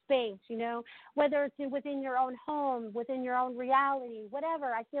magical space, whether it's within your own home, within your own reality,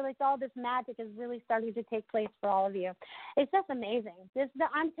 whatever. I feel like all this magic is really starting to take place for all of you. It's just amazing.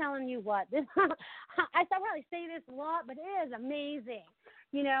 I'm telling you what, I probably say this a lot, but it is amazing.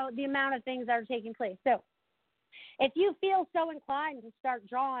 the amount of things that are taking place. So if you feel so inclined to start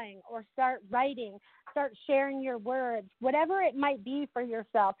drawing or start writing, start sharing your words, whatever it might be for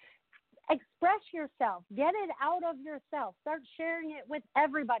yourself, express yourself, get it out of yourself, start sharing it with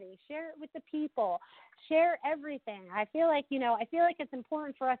everybody, share it with the people, share everything. I feel like it's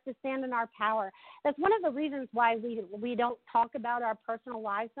important for us to stand in our power. That's one of the reasons why we don't talk about our personal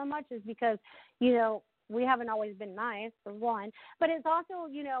lives so much, is because, we haven't always been nice, for one, but it's also,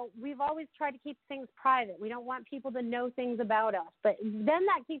 we've always tried to keep things private. We don't want people to know things about us, but then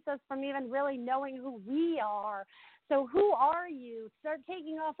that keeps us from even really knowing who we are. So who are you? Start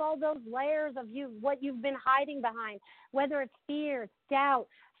taking off all those layers of what you've been hiding behind, whether it's fear, doubt,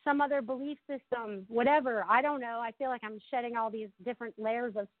 some other belief system, whatever. I don't know. I feel like I'm shedding all these different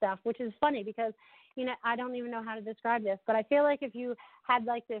layers of stuff, which is funny because, I don't even know how to describe this, but I feel like if you had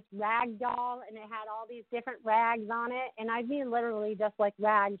like this rag doll and it had all these different rags on it, and I mean literally just like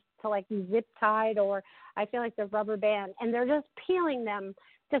rags to like zip tied, or I feel like they're rubber band, and they're just peeling them,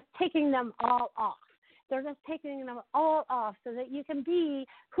 just taking them all off. They're just taking them all off so that you can be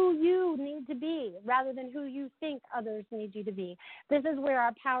who you need to be rather than who you think others need you to be. This is where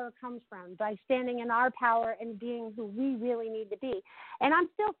our power comes from, by standing in our power and being who we really need to be. And I'm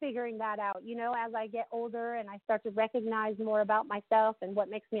still figuring that out, as I get older and I start to recognize more about myself and what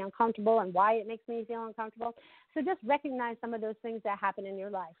makes me uncomfortable and why it makes me feel uncomfortable. So just recognize some of those things that happen in your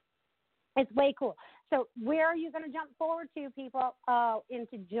life. It's way cool. So where are you going to jump forward to, people? Oh,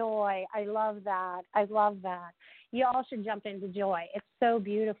 into joy. I love that. I love that. You all should jump into joy. It's so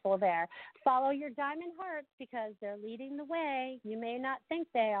beautiful there. Follow your diamond hearts because they're leading the way. You may not think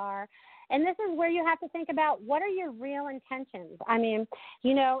they are. And this is where you have to think about, what are your real intentions? I mean,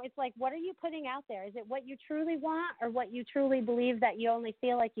 it's like, what are you putting out there? Is it what you truly want, or what you truly believe that you only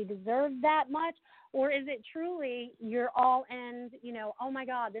feel like you deserve that much? Or is it truly your all end, oh my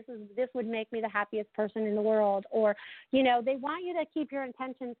God, this would make me the happiest person in the world? Or, they want you to keep your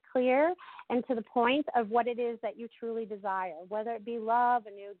intentions clear and to the point of what it is that you truly desire, whether it be love,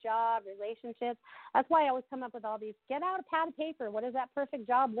 a new job, relationships. That's why I always come up with all these, get out a pad of paper. What does that perfect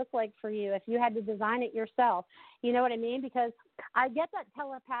job look like for you if you had to design it yourself? You know what I mean? Because I get that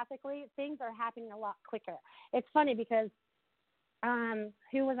telepathically, things are happening a lot quicker. It's funny because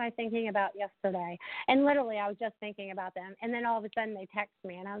who was I thinking about yesterday? And literally, I was just thinking about them. And then all of a sudden, they text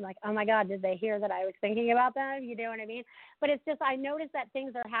me, and I'm like, oh, my God, did they hear that I was thinking about them? You know what I mean? But it's just, I noticed that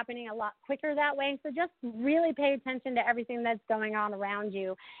things are happening a lot quicker that way. So just really pay attention to everything that's going on around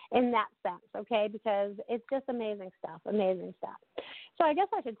you in that sense, okay? Because it's just amazing stuff, amazing stuff. So I guess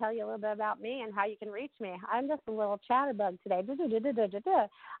I should tell you a little bit about me and how you can reach me. I'm just a little chatterbug today.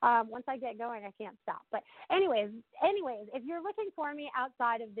 Once I get going, I can't stop. But anyways, if you're looking for me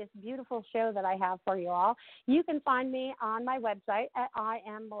outside of this beautiful show that I have for you all, you can find me on my website at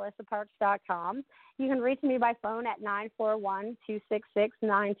IamMelissaParks.com. You can reach me by phone at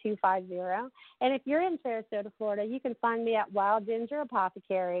 941-266-9250. And if you're in Sarasota, Florida, you can find me at Wild Ginger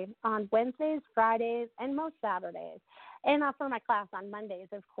Apothecary on Wednesdays, Fridays, and most Saturdays. And for my class on Mondays,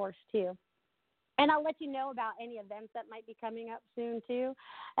 of course, too. And I'll let you know about any events that might be coming up soon, too,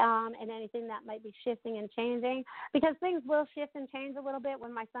 and anything that might be shifting and changing, because things will shift and change a little bit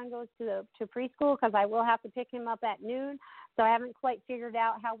when my son goes to preschool, because I will have to pick him up at noon. So I haven't quite figured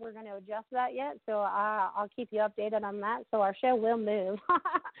out how we're going to adjust that yet. So I'll keep you updated on that. So our show will move.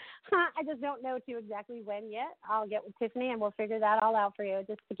 I just don't know exactly when yet. I'll get with Tiffany, and we'll figure that all out for you,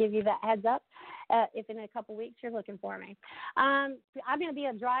 just to give you that heads up if in a couple weeks you're looking for me. I'm going to be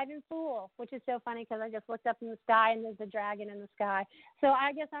a driving fool, which is so funny because I just looked up in the sky and there's a dragon in the sky. So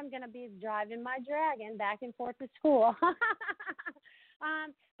I guess I'm going to be driving my dragon back and forth to school.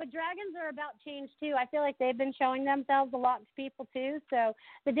 But dragons are about change, too. I feel like they've been showing themselves a lot to people, too. So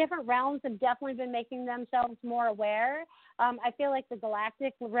the different realms have definitely been making themselves more aware. I feel like the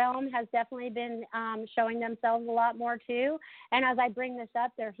galactic realm has definitely been showing themselves a lot more, too. And as I bring this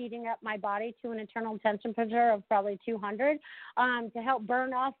up, they're heating up my body to an internal temperature of probably 200 to help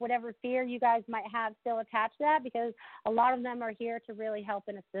burn off whatever fear you guys might have still attached to that, because a lot of them are here to really help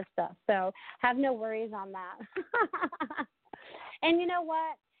and assist us. So have no worries on that. And you know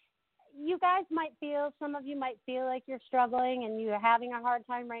what? You guys some of you might feel like you're struggling and you're having a hard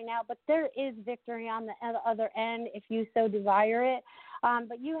time right now, but there is victory on the other end if you so desire it.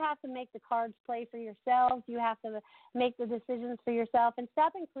 But you have to make the cards play for yourselves. You have to make the decisions for yourself and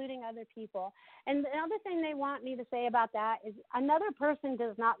stop including other people. And the other thing they want me to say about that is another person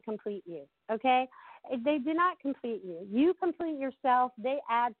does not complete you, okay? They do not complete you. You complete yourself. They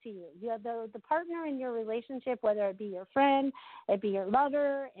add to you. The partner in your relationship, whether it be your friend, it be your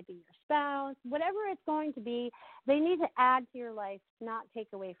lover, it be your spouse, whatever it's going to be, they need to add to your life, not take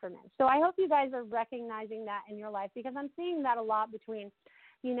away from it. So I hope you guys are recognizing that in your life, because I'm seeing that a lot between,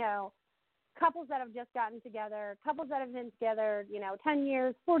 couples that have just gotten together, couples that have been together, 10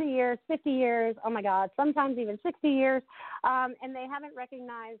 years, 40 years, 50 years, oh my God, sometimes even 60 years, and they haven't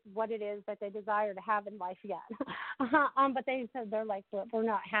recognized what it is that they desire to have in life yet. But they're like, we're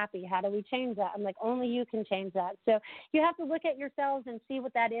not happy. How do we change that? I'm like, only you can change that. So you have to look at yourselves and see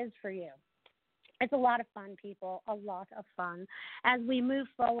what that is for you. It's a lot of fun, people, a lot of fun. As we move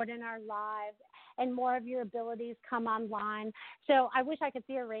forward in our lives and more of your abilities come online. So I wish I could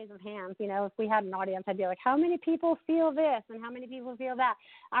see a raise of hands. If we had an audience, I'd be like, how many people feel this and how many people feel that?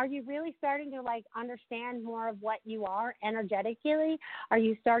 Are you really starting to, understand more of what you are energetically? Are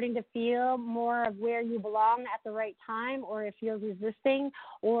you starting to feel more of where you belong at the right time, or if you're resisting,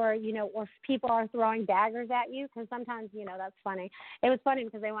 or, or if people are throwing daggers at you? Because sometimes, that's funny. It was funny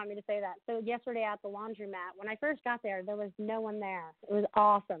because they want me to say that. So yesterday at the laundromat, when I first got there was no one there. It was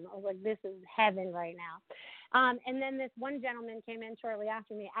awesome. I was like, this is heaven right now. And then this one gentleman came in shortly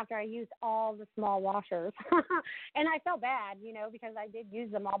after me after I used all the small washers. And I felt bad, because I did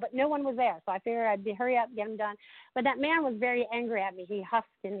use them all, but no one was there. So I figured I'd hurry up, get them done. But that man was very angry at me. He huffed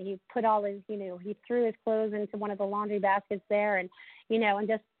and he put all his, he threw his clothes into one of the laundry baskets there and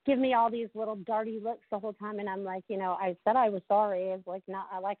just give me all these little darty looks the whole time. And I'm like, I said I was sorry. It's like not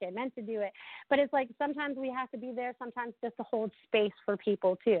like I meant to do it. But it's like sometimes we have to be there sometimes just to hold space for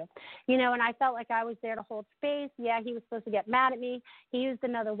people too. And I felt like I was there to hold space. Yeah, he was supposed to get mad at me. He used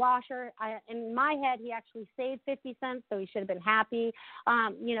another washer. In my head, he actually saved 50 cents, so he should have been happy.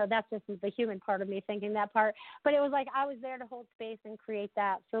 That's just the human part of me thinking that part. But it was like I was there to hold space and create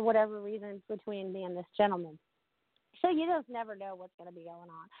that for whatever reasons between me and this gentleman. So you just never know what's going to be going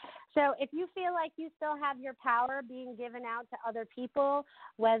on. So if you feel like you still have your power being given out to other people,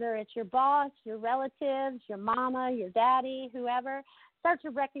 whether it's your boss, your relatives, your mama, your daddy, whoever, start to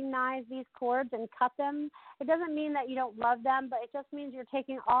recognize these cords and cut them. It doesn't mean that you don't love them, but it just means you're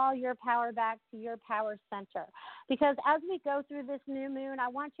taking all your power back to your power center. Because as we go through this new moon, I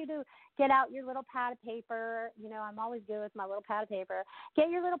want you to get out your little pad of paper. I'm always good with my little pad of paper. Get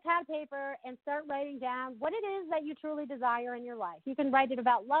your little pad of paper and start writing down what it is that you truly desire in your life. You can write it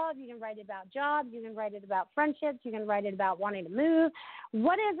about love. You can write it about jobs. You can write it about friendships. You can write it about wanting to move.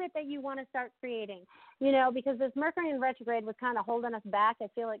 What is it that you want to start creating? Because this Mercury in retrograde was kind of holding us back. I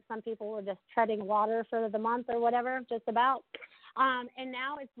feel like some people were just treading water for the month or whatever, just about. And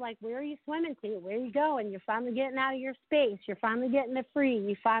now it's like, where are you swimming to? Where are you going? You're finally getting out of your space. You're finally getting it free.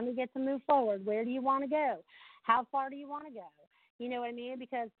 You finally get to move forward. Where do you want to go? How far do you want to go? You know what I mean?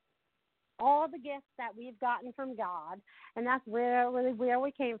 Because all the gifts that we've gotten from God, and that's where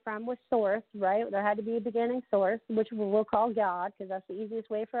we came from, was source, right? There had to be a beginning source, which we'll call God, because that's the easiest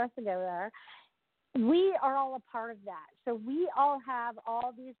way for us to go there. We are all a part of that. So we all have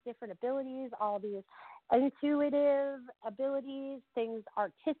all these different abilities, all these intuitive abilities,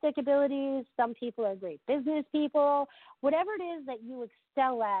 artistic abilities. Some people are great business people. Whatever it is that you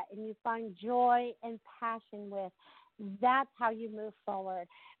excel at and you find joy and passion with, that's how you move forward,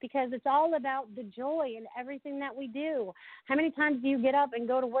 because it's all about the joy in everything that we do. How many times do you get up and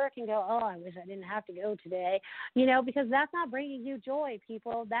go to work and go, oh, I wish I didn't have to go today, because that's not bringing you joy,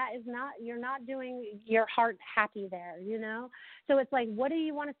 people. You're not doing your heart happy there, So it's like, what do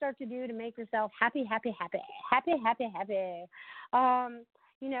you want to start to do to make yourself happy, happy, happy, happy, happy, happy?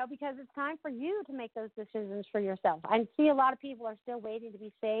 Because it's time for you to make those decisions for yourself. I see a lot of people are still waiting to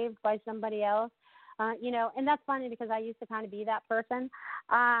be saved by somebody else. And that's funny because I used to kind of be that person.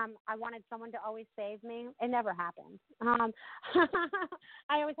 I wanted someone to always save me. It never happened.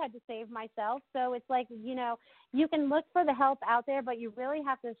 I always had to save myself. So it's like, you can look for the help out there, but you really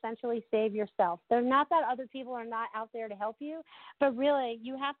have to essentially save yourself. They're not that other people are not out there to help you, but really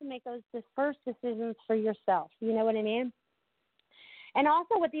you have to make those first decisions for yourself. You know what I mean? And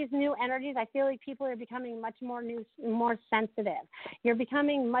also with these new energies, I feel like people are becoming much more sensitive. You're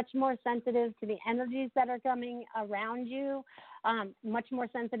becoming much more sensitive to the energies that are coming around you, much more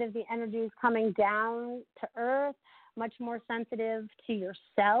sensitive to the energies coming down to earth, much more sensitive to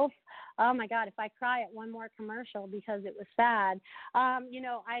yourself. oh my God, if I cry at one more commercial because it was sad,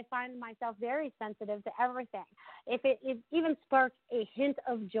 I find myself very sensitive to everything. If it even sparks a hint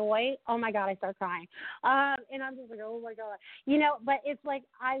of joy, oh my God, I start crying. And I'm just like, oh my God, but it's like,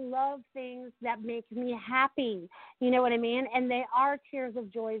 I love things that make me happy. You know what I mean? And they are tears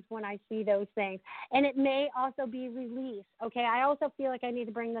of joy when I see those things. And it may also be release. Okay. I also feel like I need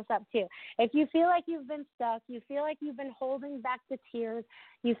to bring this up too. If you feel like you've been stuck, you feel like you've been holding back the tears,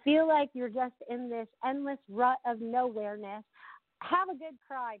 you feel like you're just in this endless rut of nowhereness, have a good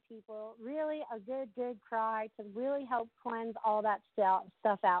cry, people. Really a good cry to really help cleanse all that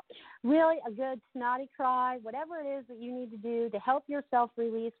stuff out. Really a good snotty cry, whatever it is that you need to do to help yourself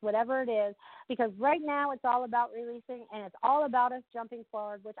release whatever it is, because right now it's all about releasing and it's all about us jumping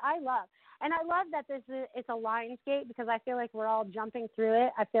forward, which I love. And I love that it's a Lionsgate, because I feel like we're all jumping through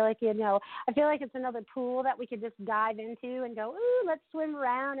it. I feel like, it's another pool that we could just dive into and go, ooh, let's swim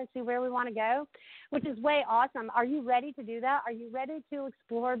around and see where we want to go, which is way awesome. Are you ready to do that? Are you ready to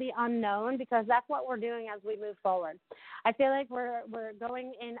explore the unknown? Because that's what we're doing as we move forward. I feel like we're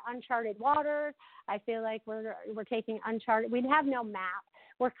going in uncharted waters. I feel like we're taking uncharted. We have no map.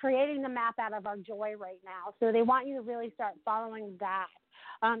 We're creating the map out of our joy right now. So they want you to really start following that.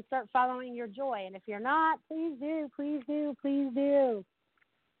 Start following your joy. And if you're not, please do, please do, please do.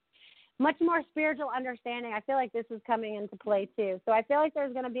 Much more spiritual understanding. I feel like this is coming into play too. So I feel like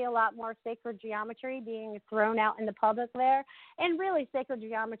there's going to be a lot more sacred geometry being thrown out in the public there. And really, sacred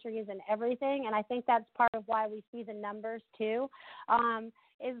geometry is in everything. And I think that's part of why we see the numbers too.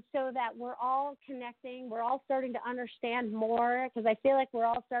 Is so that we're all connecting. We're all starting to understand more, because I feel like we're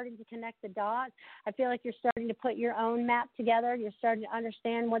all starting to connect the dots. I feel like you're starting to put your own map together. You're starting to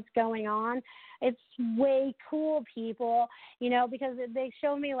understand what's going on. It's way cool, people, because they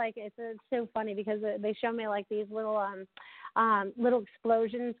show me it's so funny, because they show me these little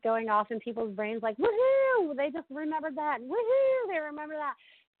explosions going off in people's brains, like, woohoo, they just remembered that. Woohoo, they remember that.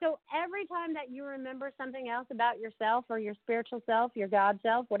 So every time that you remember something else about yourself or your spiritual self, your God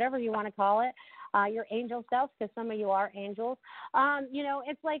self, whatever you want to call it, your angel self, because some of you are angels,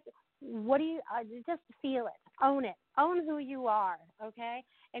 it's like, what do you just feel it, own who you are, okay?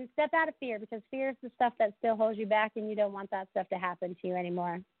 And step out of fear, because fear is the stuff that still holds you back, and you don't want that stuff to happen to you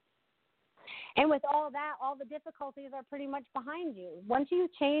anymore. And with all that, all the difficulties are pretty much behind you. Once you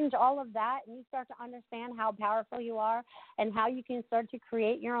change all of that and you start to understand how powerful you are and how you can start to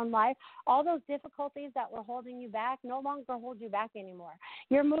create your own life, all those difficulties that were holding you back no longer hold you back anymore.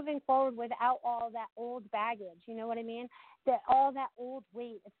 You're moving forward without all that old baggage. You know what I mean? All that old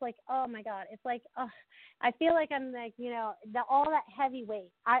weight. It's like, oh my God. It's like, I feel like I'm like, all that heavy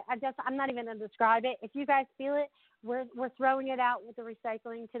weight. I'm not even going to describe it. If you guys feel it, we're throwing it out with the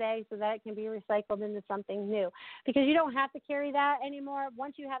recycling today so that it can be recycled into something new, because you don't have to carry that anymore.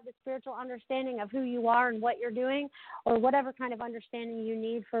 Once you have the spiritual understanding of who you are and what you're doing, or whatever kind of understanding you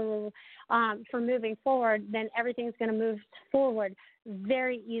need for moving forward, then everything's going to move forward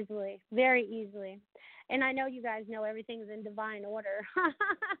very easily, very easily. And I know you guys know everything's in divine order,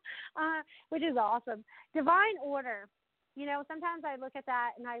 which is awesome. Divine order. Sometimes I look at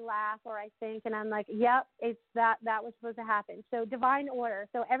that and I laugh, or I think, and I'm like, yep, it's that was supposed to happen. So divine order.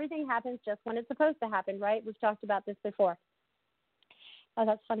 So everything happens just when it's supposed to happen, right? We've talked about this before. Oh,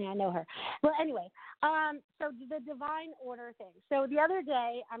 that's funny. I know her. Well, anyway, so the divine order thing. So the other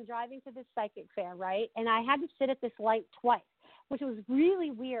day I'm driving to this psychic fair, right? And I had to sit at this light twice, which was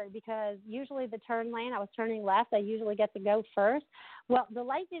really weird, because usually the turn lane, I was turning left. I usually get to go first. Well, the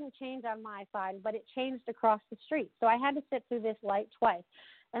light didn't change on my side, but it changed across the street. So I had to sit through this light twice.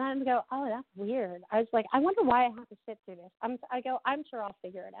 And I go, oh, that's weird. I was like, I wonder why I have to sit through this. I'm sure I'll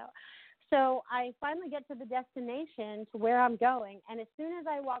figure it out. So I finally get to the destination, to where I'm going. And as soon as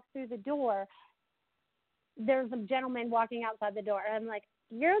I walk through the door, there's a gentleman walking outside the door. And I'm like,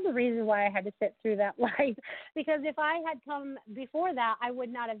 you're the reason why I had to sit through that light, because if I had come before that, I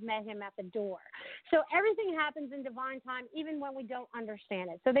would not have met him at the door. So everything happens in divine time, even when we don't understand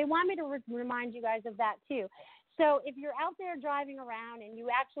it. So they want me to remind you guys of that too. So if you're out there driving around and you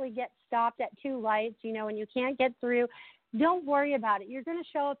actually get stopped at two lights, and you can't get through, don't worry about it. You're going to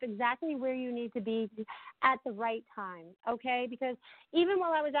show up exactly where you need to be at the right time, okay? Because even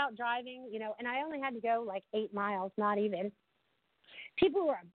while I was out driving, and I only had to go 8 miles, not even, people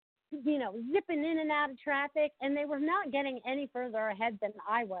were, zipping in and out of traffic, and they were not getting any further ahead than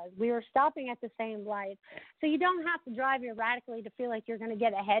I was. We were stopping at the same light. So you don't have to drive erratically to feel like you're going to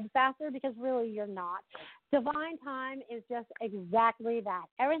get ahead faster, because really you're not. Divine time is just exactly that.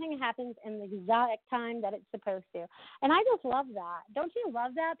 Everything happens in the exact time that it's supposed to. And I just love that. Don't you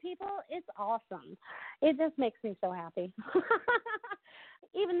love that, people? It's awesome. It just makes me so happy.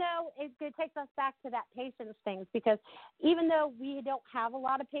 even though it takes us back to that patience things, because even though we don't have a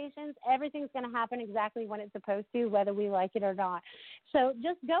lot of patience, everything's going to happen exactly when it's supposed to, whether we like it or not. So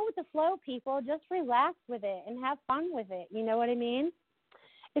just go with the flow, people. Just relax with it and have fun with it. You know what I mean?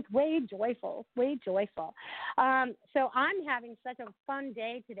 It's way joyful, way joyful. So I'm having such a fun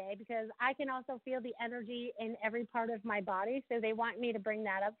day today because I can also feel the energy in every part of my body. So they want me to bring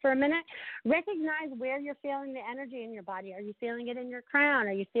that up for a minute. Recognize where you're feeling the energy in your body. Are you feeling it in your crown?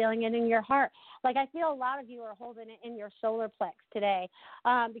 Are you feeling it in your heart? Like I feel a lot of you are holding it in your solar plex today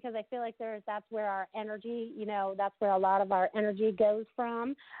because I feel like that's where our energy, that's where a lot of our energy goes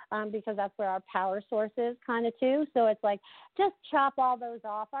from because that's where our power source is kind of too. So it's like just chop all those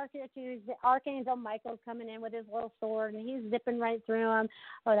off. Archangel Michael's coming in with his little sword, and he's zipping right through them.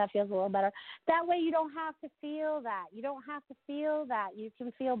 Oh, that feels a little better. That way you don't have to feel that. You don't have to feel that. You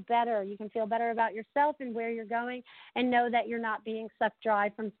can feel better. You can feel better about yourself and where you're going and know that you're not being sucked dry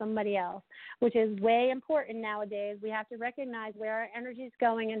from somebody else, which is way important nowadays. We have to recognize where our energy is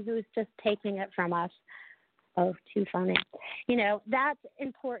going and who's just taking it from us. Oh, too funny. That's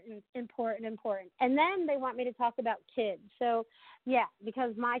important. And then they want me to talk about kids. So, yeah,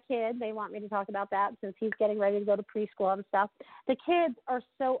 because my kid, they want me to talk about that since he's getting ready to go to preschool and stuff. The kids are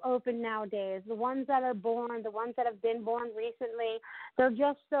so open nowadays. The ones that are born, the ones that have been born recently, they're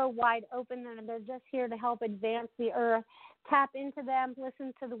just so wide open and they're just here to help advance the earth. Tap into them,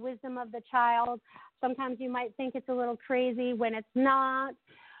 listen to the wisdom of the child. Sometimes you might think it's a little crazy when it's not.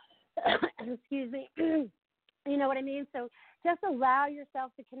 Excuse me. You know what I mean? So just allow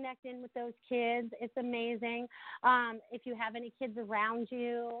yourself to connect in with those kids. It's amazing. If you have any kids around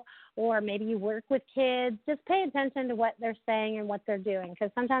you or maybe you work with kids, just pay attention to what they're saying and what they're doing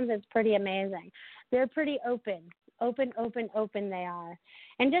because sometimes it's pretty amazing. They're pretty open they are.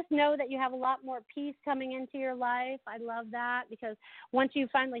 And just know that you have a lot more peace coming into your life. I love that because once you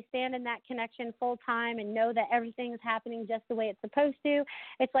finally stand in that connection full time and know that everything is happening just the way it's supposed to,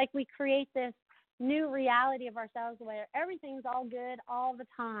 it's like we create this new reality of ourselves where everything's all good all the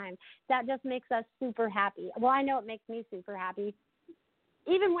time. That just makes us super happy. Well, I know it makes me super happy.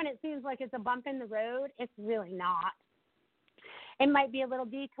 Even when it seems like it's a bump in the road, it's really not. It might be a little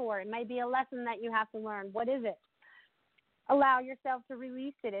detour. It might be a lesson that you have to learn. What is it? Allow yourself to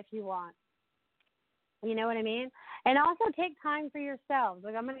release it if you want. You know what I mean? And also take time for yourselves.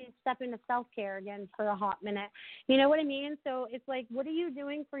 Like I'm going to step into self-care again for a hot minute. You know what I mean? So it's like, what are you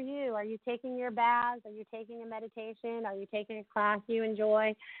doing for you? Are you taking your baths? Are you taking a meditation? Are you taking a class you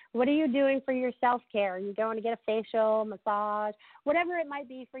enjoy? What are you doing for your self-care? Are you going to get a facial, massage, whatever it might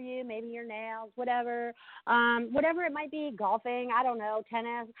be for you, maybe your nails, whatever it might be, golfing, I don't know,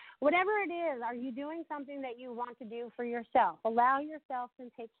 tennis, whatever it is. Are you doing something that you want to do for yourself? Allow yourself to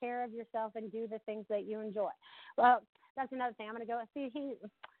take care of yourself and do the things that you enjoy. Well, that's another thing. I'm going to go see.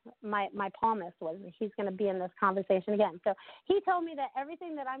 My palmist he's going to be in this conversation again. So he told me that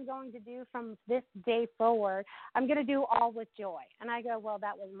everything that I'm going to do from this day forward, I'm going to do all with joy. And I go, well,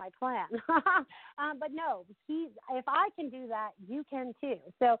 that was my plan. But no, if I can do that, you can too.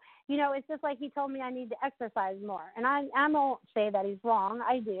 So, it's just like he told me I need to exercise more. And I won't say that he's wrong.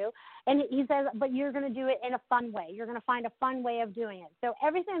 I do. And he says, but you're going to do it in a fun way. You're going to find a fun way of doing it. So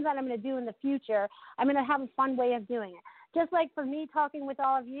everything that I'm going to do in the future, I'm going to have a fun way of doing it. Just like for me talking with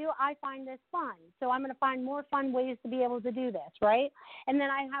all of you, I find this fun. So I'm going to find more fun ways to be able to do this, right? And then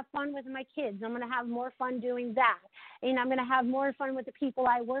I have fun with my kids. I'm going to have more fun doing that. And I'm going to have more fun with the people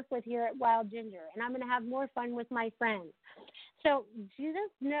I work with here at Wild Ginger. And I'm going to have more fun with my friends. So you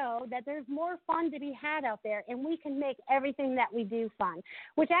just know that there's more fun to be had out there, and we can make everything that we do fun,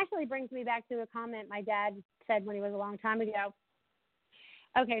 which actually brings me back to a comment my dad said when he was a long time ago.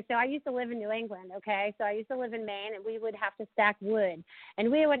 Okay, so I used to live in New England, okay? So I used to live in Maine, and we would have to stack wood. And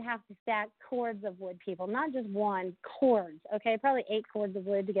we would have to stack cords of wood, people, not just one, cords, okay? Probably 8 cords of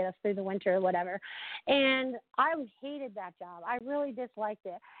wood to get us through the winter or whatever. And I hated that job. I really disliked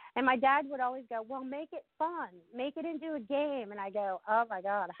it. And my dad would always go, well, make it fun. Make it into a game. And I go, oh, my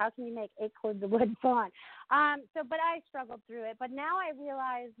God, how can you make 8 cords of wood fun? But I struggled through it. But now I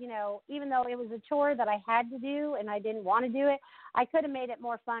realize, even though it was a chore that I had to do and I didn't want to do it, I could have made it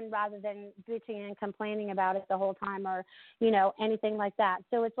more fun rather than bitching and complaining about it the whole time or, anything like that.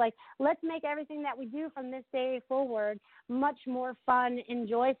 So it's like, let's make everything that we do from this day forward much more fun and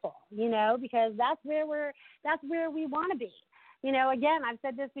joyful, because that's where we want to be. Again, I've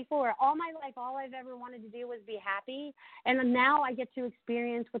said this before, all my life, all I've ever wanted to do was be happy. And now I get to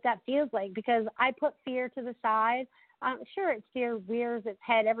experience what that feels like because I put fear to the side. Sure, fear rears its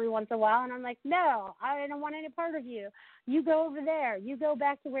head every once in a while. And I'm like, no, I don't want any part of you. You go over there. You go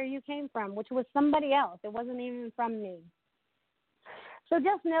back to where you came from, which was somebody else. It wasn't even from me. So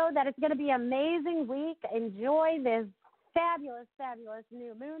just know that it's going to be an amazing week. Enjoy this fabulous, fabulous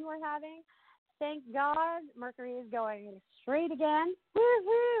new moon we're having. Thank God Mercury is going straight again.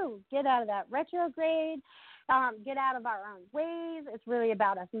 Woohoo! Get out of that retrograde. Get out of our own ways. It's really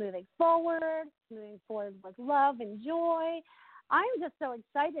about us moving forward with love and joy. I'm just so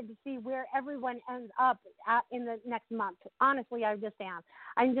excited to see where everyone ends up in the next month. Honestly, I just am.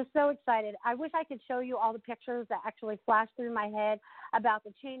 I'm just so excited. I wish I could show you all the pictures that actually flash through my head about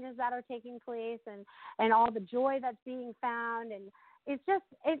the changes that are taking place and all the joy that's being found. And it's just,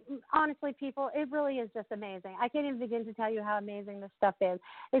 honestly, people, it really is just amazing. I can't even begin to tell you how amazing this stuff is.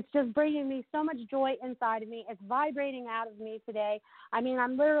 It's just bringing me so much joy inside of me. It's vibrating out of me today. I mean, I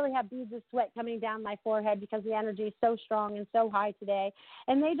literally have beads of sweat coming down my forehead because the energy is so strong and so high today.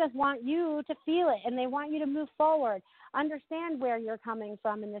 And they just want you to feel it, and they want you to move forward. Understand where you're coming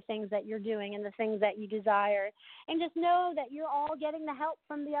from and the things that you're doing and the things that you desire. And just know that you're all getting the help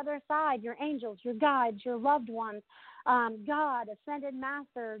from the other side, your angels, your guides, your loved ones, God, ascended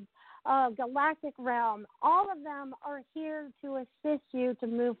masters, galactic realm. All of them are here to assist you to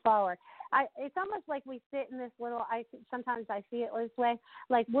move forward. It's almost like we sit in this little, sometimes I see it this way,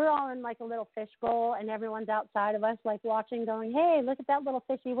 like we're all in like a little fishbowl and everyone's outside of us like watching going, hey, look at that little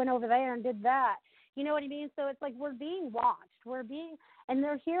fish. He went over there and did that. You know what I mean? So it's like we're being watched. And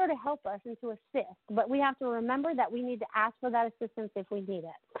they're here to help us and to assist. But we have to remember that we need to ask for that assistance if we need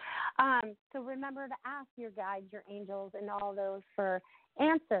it. So remember to ask your guides, your angels, and all those for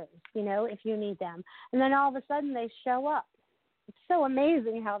answers, if you need them. And then all of a sudden they show up. It's so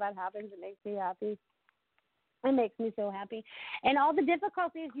amazing how that happens. It makes me happy. It makes me so happy. And all the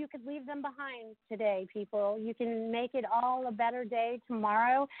difficulties, you could leave them behind today, people. You can make it all a better day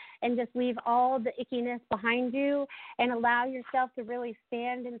tomorrow and just leave all the ickiness behind you and allow yourself to really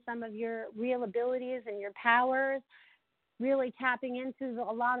stand in some of your real abilities and your powers, really tapping into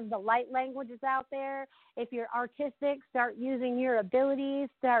a lot of the light languages out there. If you're artistic, start using your abilities,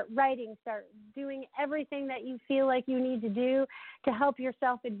 start writing, start doing everything that you feel like you need to do to help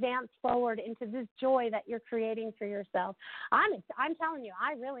yourself advance forward into this joy that you're creating for yourself. I'm telling you,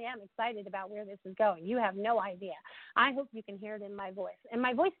 I really am excited about where this is going. You have no idea. I hope you can hear it in my voice. And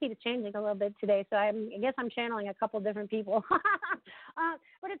my voice keeps changing a little bit today, so I guess I'm channeling a couple different people.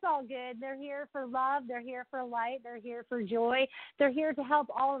 But it's all good. They're here for love. They're here for light. They're here for joy. They're here to help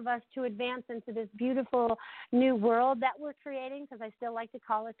all of us to advance into this beautiful new world that we're creating, because I still like to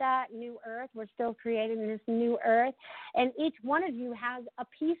call it that, new earth. We're still creating this new earth. And each one of you has a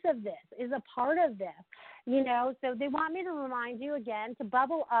piece of this, is a part of this. So they want me to remind you again to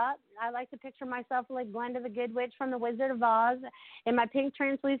bubble up. I like to picture myself like Glenda the Good Witch from The Wizard of Oz in my pink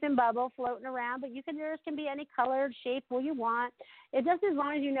translucent bubble floating around, but yours can be any colored shape you want. It just as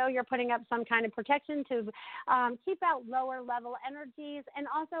long as you know you're putting up some kind of protection to keep out lower level energies and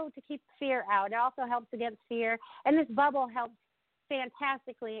also to keep fear out. It also helps against fear, and this bubble helps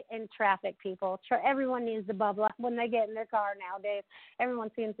fantastically in traffic, people. Everyone needs the bubble up when they get in their car nowadays. Everyone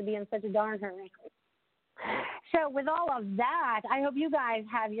seems to be in such a darn hurry. So with all of that, I hope you guys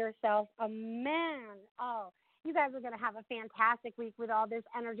have yourself you guys are going to have a fantastic week with all this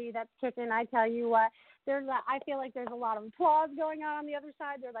energy that's kicking. I tell you what, I feel like there's a lot of applause going on the other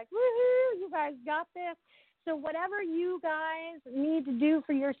side. They're like, woohoo, you guys got this. So whatever you guys need to do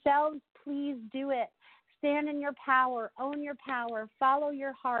for yourselves, please do it. Stand in your power, own your power, follow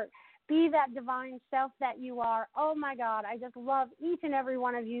your heart. Be that divine self that you are. Oh, my God, I just love each and every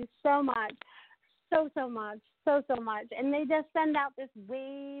one of you so much. So much. And they just send out this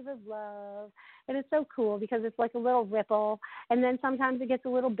wave of love. And it's so cool because it's like a little ripple. And then sometimes it gets a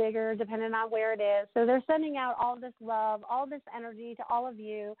little bigger depending on where it is. So they're sending out all this love, all this energy to all of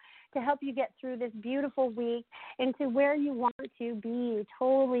you to help you get through this beautiful week into where you want to be,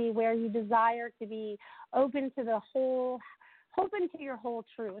 totally where you desire to be, open to your whole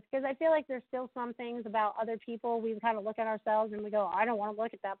truth, because I feel like there's still some things about other people we kind of look at ourselves and we go, I don't want to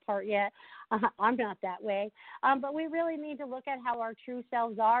look at that part yet. I'm not that way. But we really need to look at how our true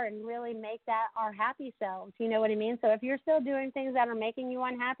selves are and really make that our happy selves. You know what I mean? So if you're still doing things that are making you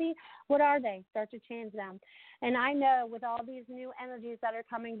unhappy, what are they? Start to change them. And I know with all these new energies that are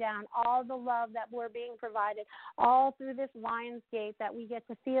coming down, all the love that we're being provided, all through this Lionsgate, that we get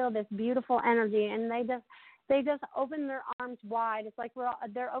to feel this beautiful energy, and they just open their arms wide. It's like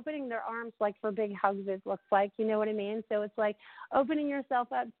they're opening their arms like for big hugs, it looks like. You know what I mean? So it's like opening yourself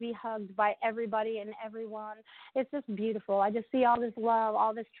up to be hugged by everybody and everyone. It's just beautiful. I just see all this love,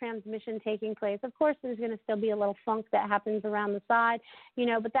 all this transmission taking place. Of course, there's going to still be a little funk that happens around the side,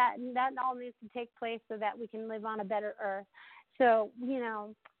 but that all needs to take place so that we can live on a better earth. So,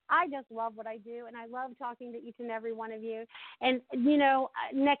 I just love what I do, and I love talking to each and every one of you. And, you know,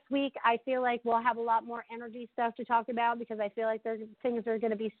 next week I feel like we'll have a lot more energy stuff to talk about because I feel like things are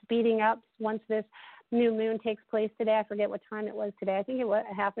going to be speeding up once this new moon takes place today. I forget what time it was today. I think it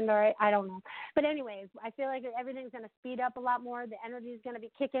happened already. I don't know. But anyways, I feel like everything's going to speed up a lot more. The energy is going to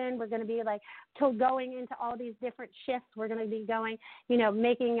be kicking. We're going to be like going into all these different shifts. We're going to be going, you know,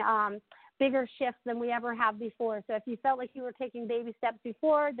 making bigger shifts than we ever have before. So if you felt like you were taking baby steps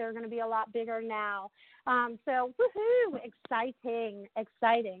before, they're going to be a lot bigger now. So woohoo, exciting.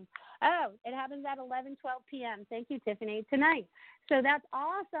 Oh, it happens at 11:12 p.m. Thank you, Tiffany, tonight. So that's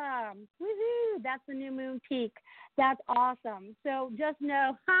awesome. Woohoo, that's the new moon peak. That's awesome. So just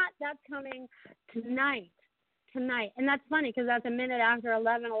know, that's coming tonight. And that's funny because that's a minute after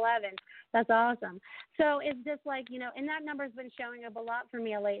 11:11. That's awesome. So it's just like, you know, and that number's been showing up a lot for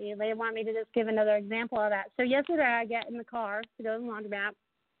me lately. They want me to just give another example of that. So yesterday I get in the car to go to the laundromat,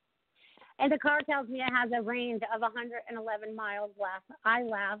 and the car tells me it has a range of 111 miles left. I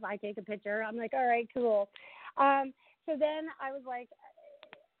laugh. I take a picture. I'm like, all right, cool. So then I was like,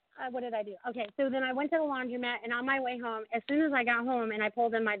 what did I do? Okay, so then I went to the laundromat, and on my way home, as soon as I got home and I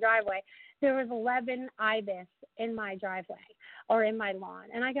pulled in my driveway, there was 11 ibis in my driveway or in my lawn.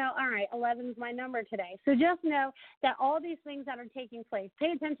 And I go, all right, 11 is my number today. So just know that all these things that are taking place,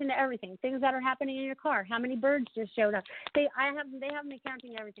 pay attention to everything, things that are happening in your car, how many birds just showed up. They have me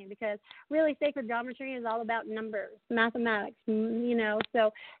counting everything because really sacred geometry is all about numbers, mathematics, you know.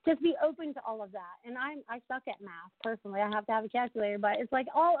 So just be open to all of that. And I suck at math, personally. I have to have a calculator, but it's like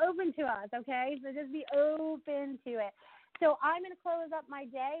all open to us, okay? So just be open to it. So I'm going to close up my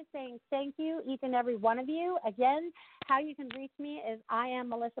day saying thank you, each and every one of you. Again, how you can reach me is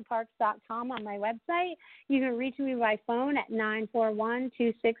IamMelissaParks.com on my website. You can reach me by phone at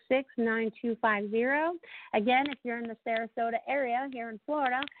 941-266-9250. Again, if you're in the Sarasota area here in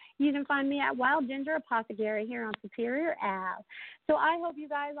Florida, you can find me at Wild Ginger Apothecary here on Superior Ave. So I hope you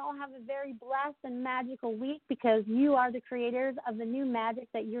guys all have a very blessed and magical week because you are the creators of the new magic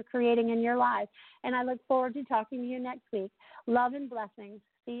that you're creating in your life. And I look forward to talking to you next week. Love and blessings.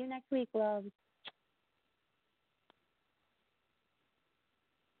 See you next week, love.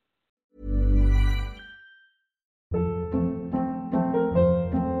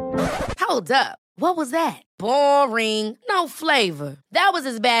 Hold up. What was that? Boring. No flavor. That was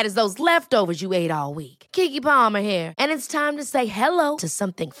as bad as those leftovers you ate all week. Keke Palmer here. And it's time to say hello to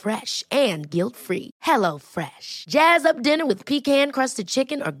something fresh and guilt-free. Hello Fresh. Jazz up dinner with pecan-crusted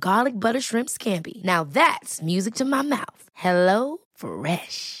chicken or garlic butter shrimp scampi. Now that's music to my mouth. Hello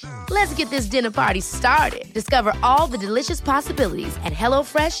Fresh. Let's get this dinner party started. Discover all the delicious possibilities at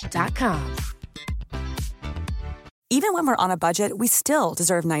HelloFresh.com. Even when we're on a budget, we still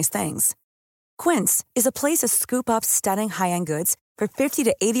deserve nice things. Quince is a place to scoop up stunning high-end goods for 50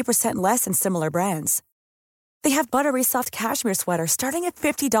 to 80% less than similar brands. They have buttery soft cashmere sweaters starting at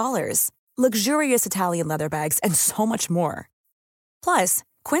 $50, luxurious Italian leather bags, and so much more. Plus,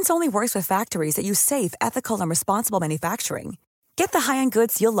 Quince only works with factories that use safe, ethical, and responsible manufacturing. Get the high-end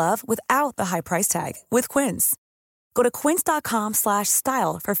goods you'll love without the high price tag with Quince. Go to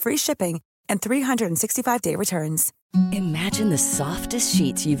quince.com/style for free shipping and 365-day returns. Imagine the softest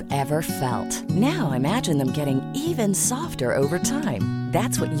sheets you've ever felt. Now imagine them getting even softer over time.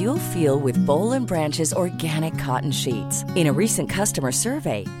 That's what you'll feel with Boll & Branch's organic cotton sheets. In a recent customer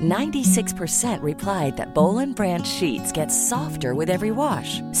survey, 96% replied that Boll & Branch sheets get softer with every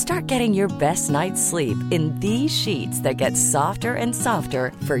wash. Start getting your best night's sleep in these sheets that get softer and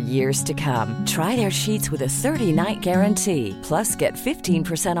softer for years to come. Try their sheets with a 30-night guarantee. Plus, get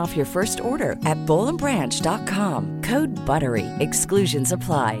 15% off your first order at bollandbranch.com. Code BUTTERY. Exclusions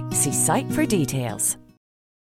apply. See site for details.